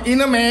strengthen our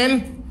inner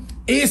man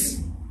is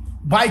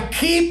by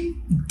keep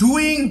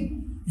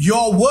doing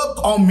your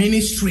work or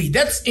ministry.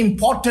 That's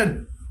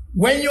important.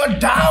 When you're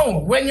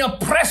down, when you're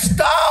pressed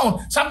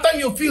down, sometimes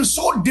you feel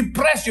so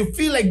depressed, you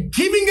feel like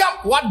giving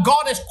up what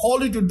God has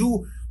called you to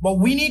do. But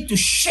we need to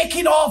shake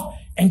it off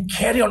and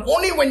carry on.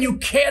 Only when you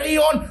carry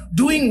on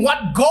doing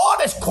what God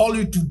has called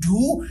you to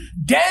do,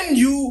 then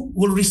you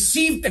will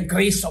receive the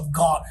grace of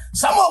God.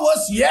 Some of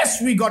us,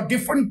 yes, we got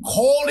different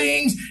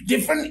callings,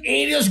 different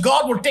areas.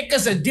 God will take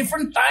us at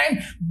different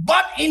time.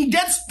 But in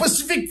that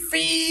specific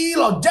field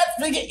or that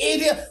specific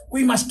area,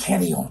 we must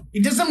carry on.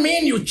 It doesn't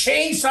mean you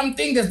change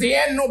something, that's the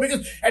end. No,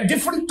 because at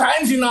different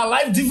times in our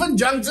life, different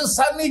junctures,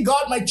 suddenly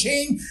God might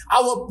change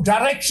our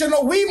direction,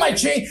 or we might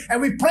change,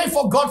 and we pray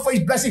for God for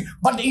his blessing.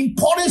 But the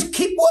important is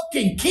keep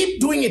working,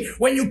 keep doing it.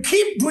 When you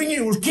keep doing it,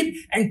 you will keep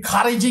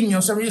encouraging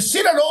yourself. When you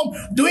sit at home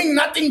doing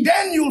nothing,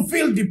 then you'll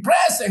feel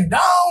depressed and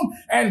down,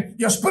 and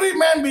your spirit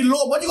man be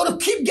low. But you got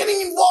to keep getting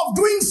involved,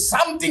 doing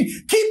something.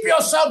 Keep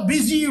yourself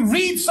busy,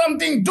 read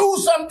something, do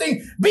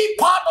something, be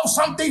part of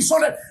something, so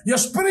that your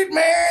spirit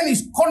man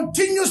is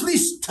continuously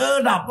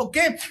stirred up.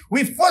 Okay,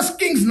 with 1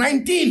 Kings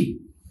 19,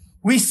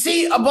 we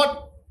see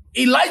about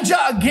Elijah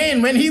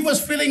again when he was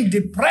feeling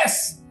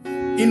depressed.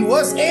 In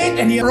verse 8,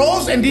 "And he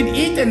arose and did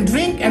eat and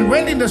drink, and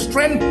went in the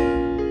strength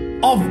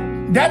of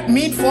that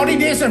meat 40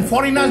 days and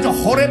 40 nights to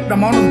Horeb, the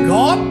mount of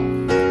God.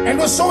 And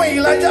was so when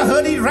Elijah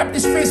heard, he wrapped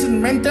his face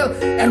in mantle,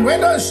 and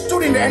went and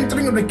stood in the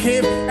entering of the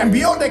cave. And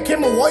behold, there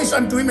came a voice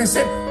unto him and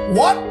said,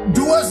 What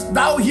doest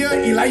thou here,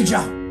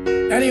 Elijah?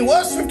 And in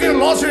verse 15, the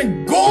Lord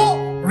said, Go,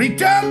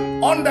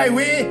 return on thy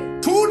way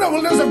to the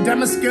wilderness of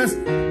Damascus.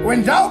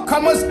 When thou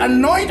comest,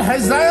 anoint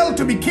Hazael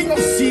to be king of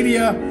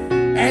Syria,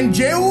 and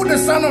Jehu the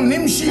son of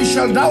Nimshi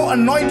shall thou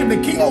anoint to be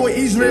king over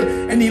Israel,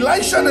 and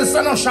Elisha the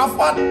son of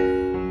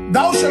Shaphat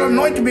thou shalt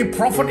anoint to be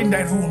prophet in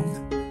thy room."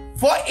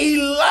 For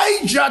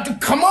Elijah to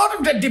come out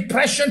of that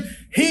depression,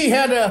 he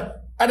had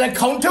an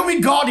encounter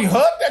with God. He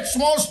heard that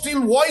small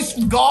still voice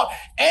of God,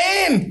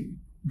 and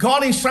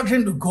God instructed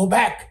him to go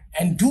back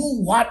and do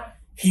what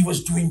he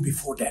was doing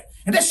before that.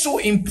 And that's so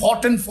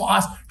important for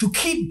us to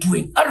keep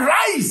doing.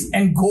 Arise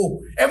and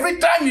go. Every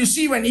time you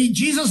see when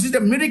Jesus did a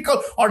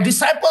miracle or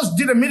disciples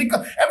did a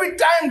miracle, every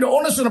time the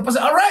owners of the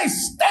person,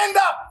 arise, stand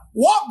up,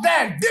 walk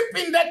there,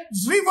 dip in that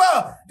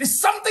river. There's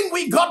something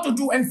we got to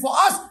do. And for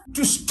us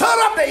to stir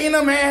up the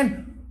inner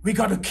man, we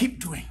got to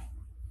keep doing.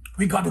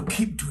 We got to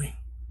keep doing.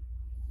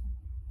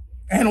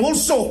 And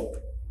also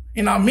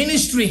in our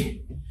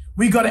ministry,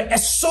 we got to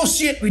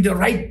associate with the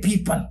right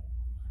people.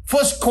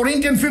 1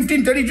 Corinthians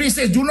 15:33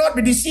 says, "Do not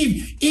be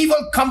deceived.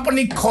 Evil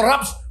company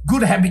corrupts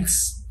good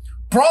habits."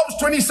 Proverbs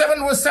 27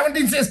 verse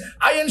 17 says,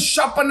 "Iron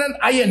sharpeneth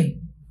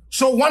iron.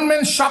 So one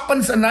man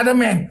sharpens another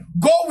man.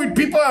 go with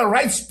people of the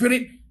right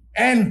spirit,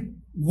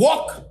 and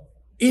walk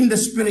in the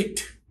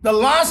spirit. The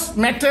last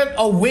method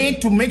or way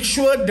to make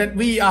sure that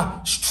we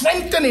are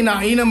strengthened in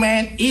our inner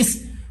man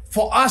is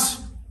for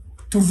us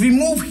to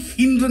remove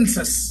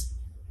hindrances.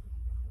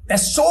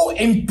 That's so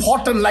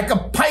important. Like a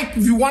pipe,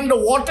 if you want the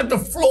water to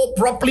flow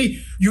properly,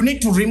 you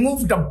need to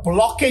remove the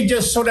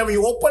blockages so that when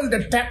you open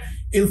the tap,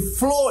 it'll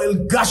flow,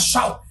 it'll gush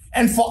out.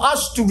 And for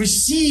us to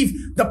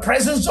receive the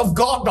presence of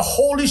God, the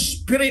Holy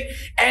Spirit,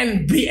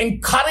 and be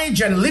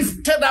encouraged and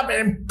lifted up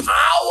and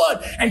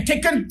empowered and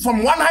taken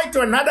from one height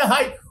to another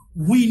height,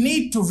 we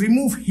need to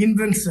remove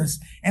hindrances.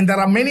 And there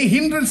are many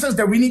hindrances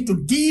that we need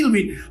to deal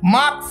with.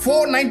 Mark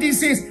 4:19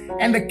 says,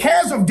 and the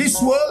cares of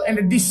this world and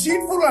the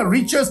deceitful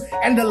riches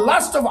and the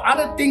lust of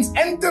other things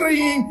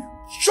entering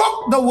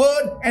choke the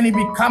word, and it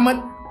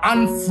becometh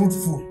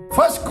unfruitful.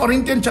 1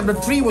 Corinthians chapter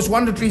 3 verse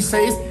 1 to 3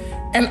 says,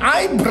 and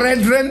I,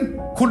 brethren,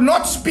 could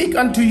not speak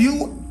unto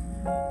you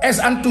as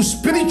unto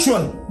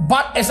spiritual,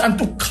 but as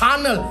unto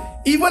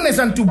carnal, even as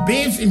unto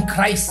babes in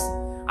Christ.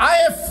 I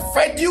have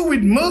fed you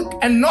with milk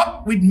and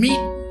not with meat,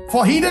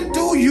 for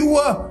hitherto you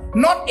were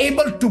not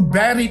able to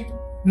bear it,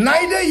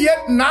 neither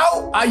yet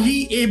now are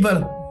ye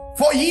able,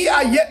 for ye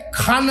are yet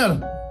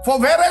carnal. For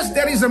whereas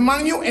there is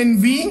among you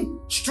envying,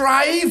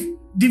 strife,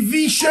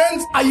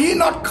 divisions, are ye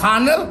not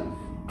carnal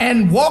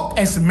and walk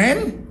as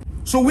men?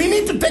 So we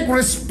need to take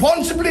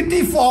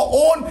responsibility for our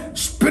own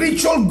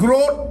spiritual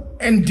growth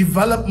and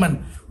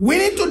development. We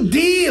need to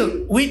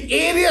deal with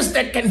areas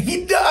that can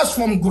hinder us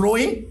from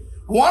growing.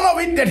 One of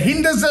it that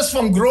hinders us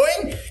from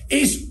growing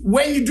is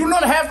when you do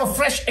not have a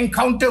fresh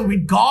encounter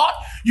with God.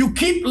 You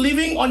keep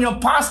living on your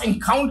past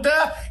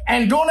encounter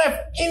and don't have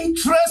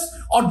interest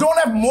or don't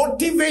have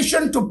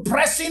motivation to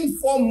press in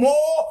for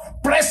more,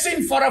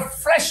 pressing for a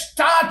fresh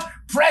start,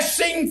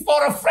 pressing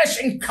for a fresh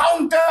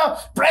encounter,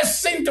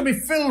 pressing to be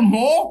filled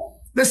more.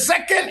 The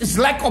second is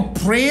lack of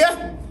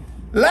prayer.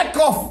 Lack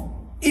of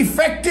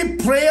effective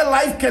prayer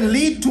life can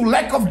lead to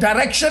lack of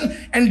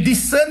direction and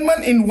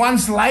discernment in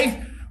one's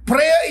life.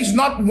 Prayer is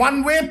not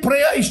one way.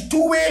 Prayer is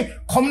two-way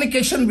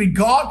communication with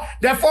God.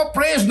 Therefore,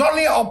 prayer is not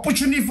only an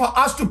opportunity for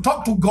us to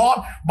talk to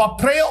God, but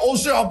prayer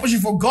also an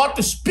opportunity for God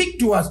to speak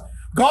to us.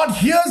 God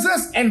hears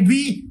us and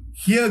we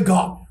hear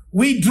God.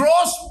 We draw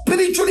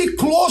spiritually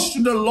close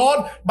to the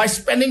Lord by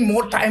spending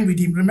more time with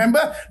Him.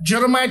 Remember,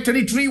 Jeremiah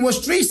 33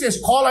 verse 3 says,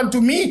 call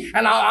unto me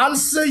and I'll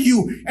answer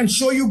you and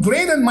show you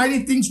great and mighty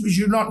things which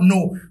you not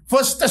know.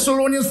 1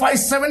 Thessalonians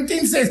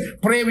 5:17 says,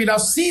 pray without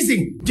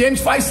ceasing.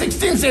 James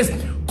 5:16 says,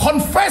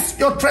 confess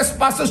your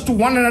trespasses to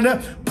one another,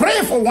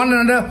 pray for one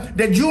another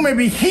that you may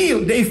be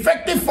healed. The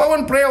effective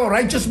fervent prayer of a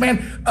righteous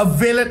man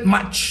availeth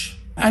much.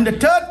 And the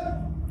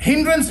third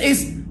hindrance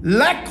is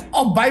lack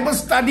of Bible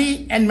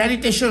study and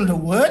meditation on the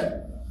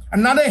Word.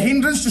 Another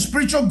hindrance to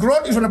spiritual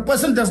growth is when a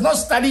person does not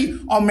study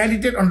or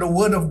meditate on the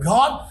Word of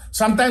God.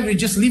 Sometimes we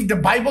just leave the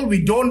Bible.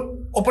 We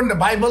don't open the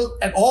Bible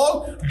at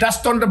all.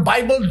 Dust on the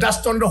Bible,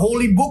 dust on the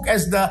holy book,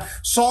 as the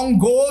song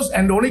goes.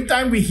 And the only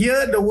time we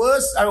hear the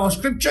words or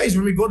scripture is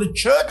when we go to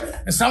church.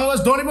 And some of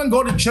us don't even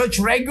go to church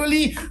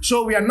regularly.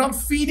 So we are not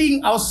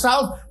feeding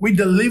ourselves with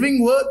the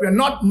living Word. We are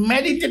not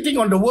meditating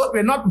on the Word. We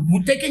are not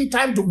taking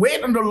time to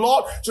wait on the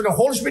Lord so the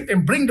Holy Spirit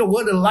can bring the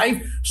Word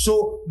alive.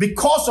 So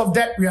because of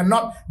that, we are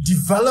not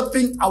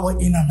developing our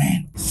inner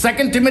man.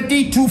 2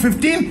 Timothy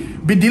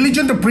 2:15, be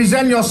diligent to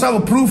present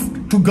yourself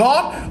approved to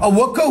God, a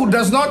worker who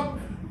does not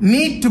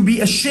need to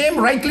be ashamed,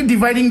 rightly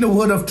dividing the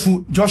word of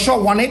truth. Joshua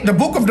 1:8, the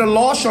book of the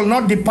law shall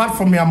not depart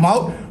from your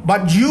mouth,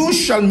 but you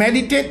shall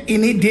meditate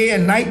in it day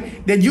and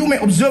night, that you may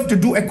observe to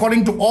do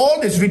according to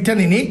all that is written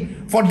in it.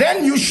 For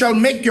then you shall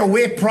make your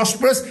way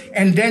prosperous,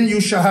 and then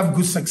you shall have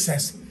good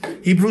success.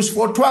 Hebrews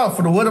 4:12,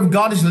 for the word of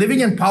God is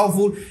living and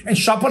powerful, and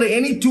sharper than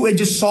any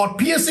two-edged sword,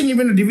 piercing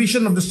even the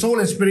division of the soul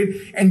and spirit,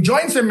 and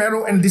joints and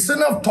marrow, and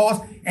discerner of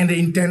thoughts and the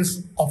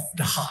intents of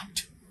the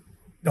heart.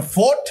 The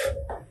fourth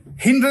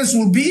hindrance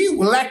will be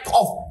lack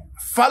of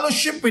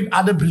fellowship with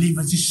other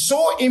believers. It's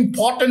so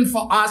important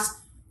for us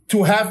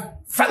to have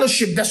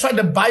fellowship. That's why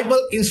the Bible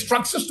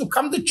instructs us to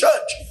come to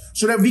church,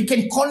 so that we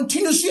can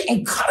continuously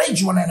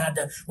encourage one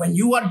another. When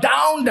you are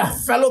down, the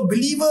fellow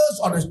believers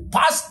or the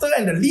pastor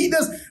and the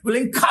leaders will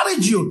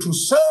encourage you through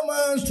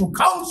sermons, through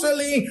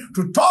counseling,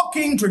 through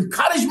talking, through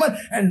encouragement.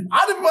 And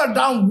other people are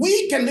down,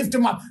 we can lift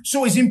them up.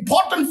 So it's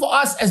important for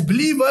us as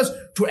believers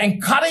to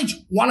encourage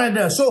one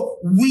another. So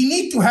we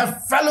need to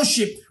have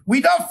fellowship.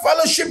 Without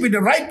fellowship with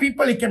the right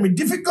people, it can be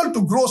difficult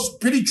to grow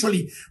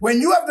spiritually. When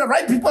you have the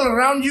right people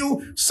around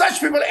you, such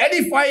people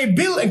edify,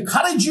 build,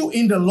 encourage you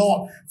in the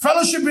Lord.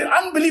 Fellowship with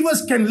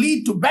unbelievers can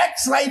lead to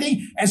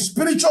backsliding and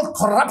spiritual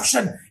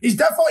corruption. It's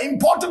therefore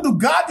important to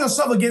guard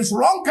yourself against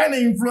wrong kind of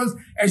influence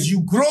as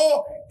you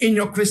grow in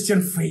your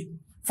Christian faith.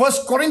 1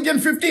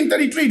 Corinthians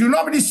 15:33, do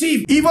not be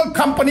deceived. Evil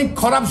company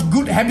corrupts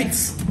good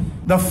habits.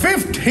 The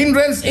fifth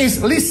hindrance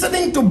is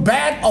listening to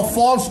bad or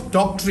false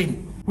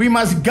doctrine. We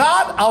must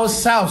guard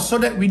ourselves so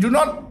that we do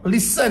not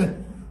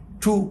listen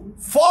to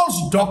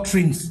false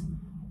doctrines,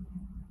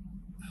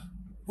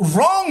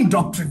 wrong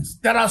doctrines.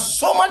 There are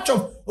so much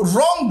of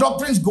wrong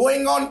doctrines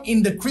going on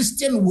in the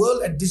Christian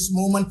world at this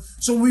moment.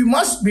 So we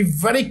must be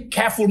very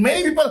careful.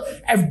 Many people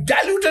have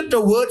diluted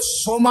the word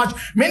so much.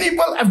 Many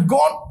people have gone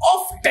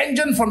off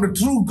tangent from the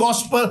true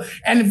gospel.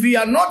 And if we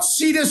are not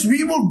serious,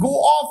 we will go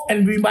off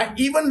and we might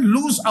even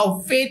lose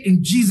our faith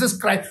in Jesus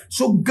Christ.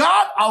 So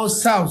guard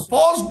ourselves.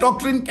 False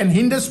doctrine can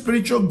hinder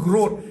spiritual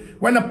growth.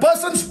 When a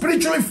person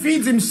spiritually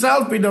feeds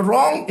himself with the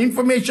wrong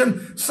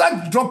information,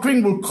 such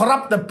doctrine will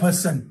corrupt the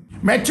person.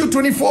 Matthew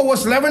 24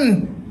 verse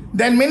 11,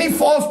 then many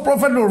false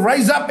prophets will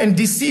rise up and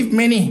deceive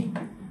many.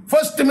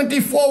 1 Timothy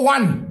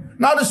 4:1,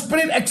 now the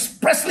Spirit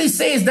expressly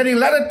says that in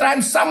latter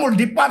times some will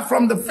depart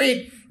from the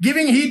faith,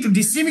 giving heed to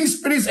deceiving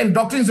spirits and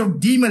doctrines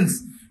of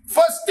demons.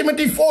 1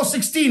 Timothy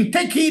 4:16,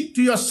 take heed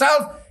to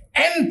yourself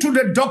and to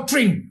the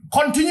doctrine.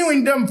 Continue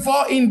in them,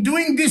 for in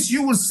doing this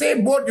you will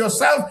save both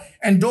yourself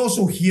and those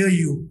who hear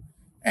you.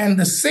 And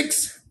the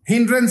sixth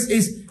hindrance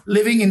is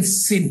living in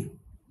sin.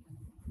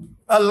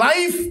 A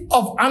life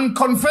of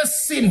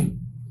unconfessed sin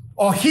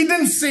or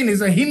hidden sin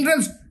is a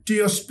hindrance to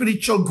your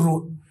spiritual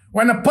growth.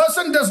 When a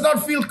person does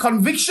not feel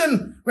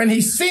conviction when he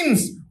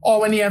sins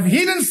or when he has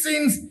hidden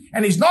sins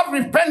and is not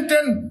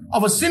repentant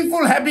of a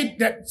sinful habit,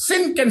 that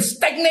sin can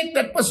stagnate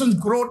that person's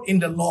growth in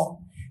the Lord.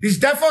 It is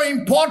therefore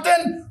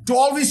important to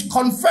always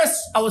confess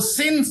our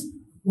sins.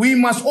 We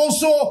must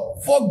also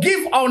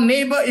forgive our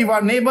neighbor if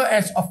our neighbor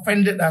has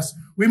offended us.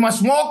 We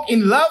must walk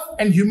in love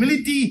and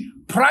humility.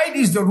 Pride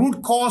is the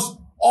root cause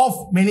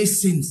of many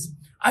sins.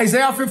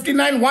 Isaiah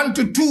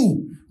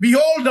 59:1-2.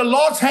 Behold, the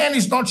Lord's hand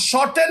is not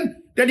shortened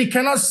that he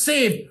cannot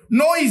save,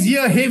 nor is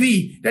ear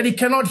heavy that he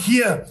cannot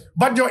hear.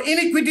 But your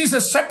iniquities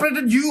have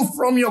separated you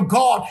from your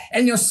God,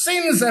 and your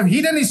sins have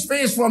hidden his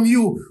face from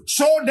you,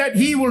 so that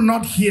he will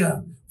not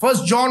hear.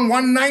 1 John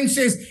 1:9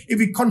 says, if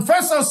we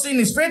confess our sin,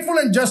 he is faithful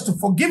and just to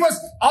forgive us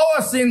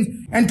our sins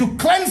and to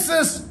cleanse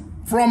us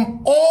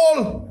from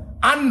all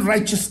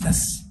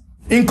unrighteousness.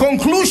 In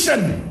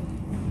conclusion,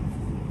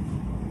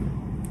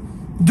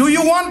 do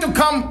you want to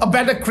become a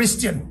better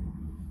Christian?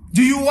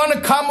 Do you want to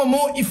become a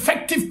more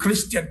effective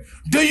Christian?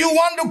 Do you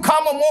want to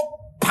become a more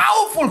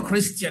powerful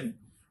Christian?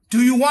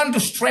 Do you want to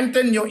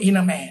strengthen your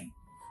inner man?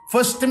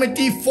 1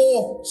 Timothy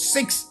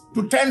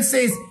 4:6-10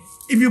 says,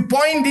 if you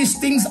point these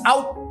things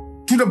out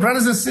to the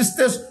brothers and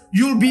sisters,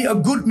 you'll be a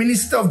good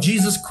minister of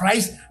Jesus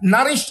Christ,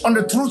 nourished on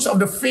the truths of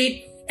the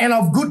faith and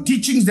of good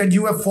teachings that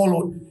you have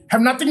followed.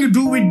 Have nothing to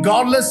do with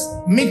godless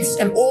myths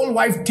and old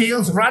wife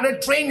tales. Rather,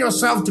 train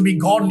yourself to be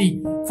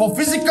godly. For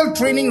physical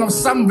training of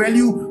some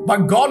value,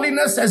 but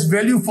godliness has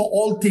value for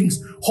all things,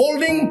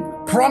 holding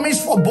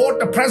promise for both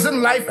the present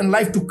life and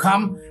life to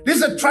come. This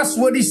is a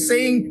trustworthy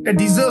saying that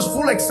deserves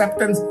full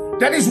acceptance.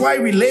 That is why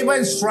we labor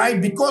and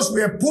strive, because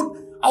we have put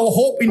our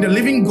hope in the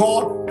living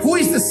God, who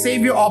is the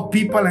Savior of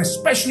people,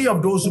 especially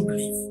of those who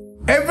believe.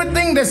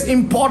 Everything that's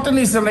important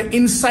is on the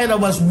inside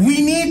of us.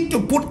 We need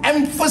to put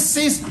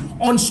emphasis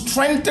on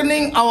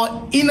strengthening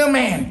our inner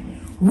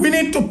man. We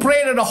need to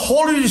pray that the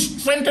Holy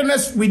Spirit strengthen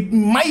us with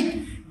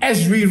might.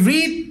 As we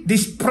read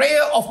this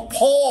prayer of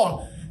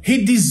Paul,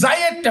 he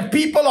desired the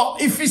people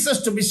of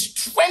Ephesus to be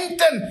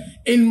strengthened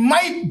in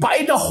might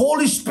by the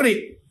Holy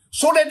Spirit,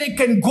 so that they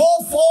can go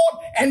forth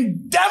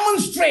and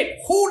demonstrate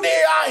who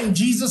they are in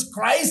Jesus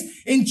Christ.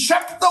 In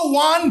chapter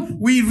 1,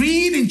 we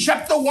read in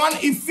chapter 1,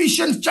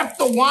 Ephesians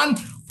chapter 1,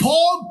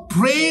 Paul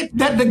prayed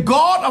that the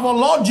God of our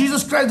Lord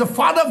Jesus Christ, the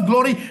Father of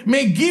glory,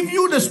 may give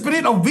you the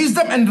spirit of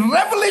wisdom and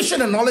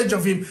revelation and knowledge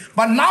of him.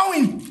 But now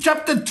in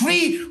chapter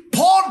 3,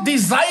 Paul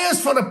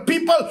desires for the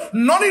people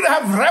not only to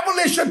have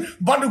revelation,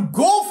 but to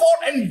go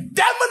forth and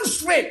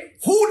demonstrate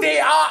who they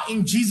are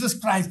in Jesus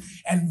Christ.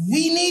 And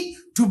we need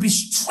to be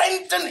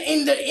strengthened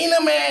in the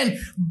inner man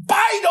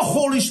by the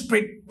Holy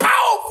Spirit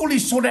powerfully,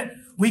 so that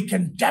we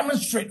can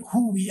demonstrate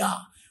who we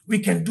are. We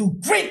can do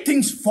great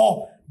things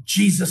for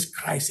Jesus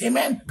Christ.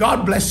 Amen.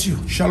 God bless you.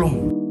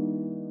 Shalom.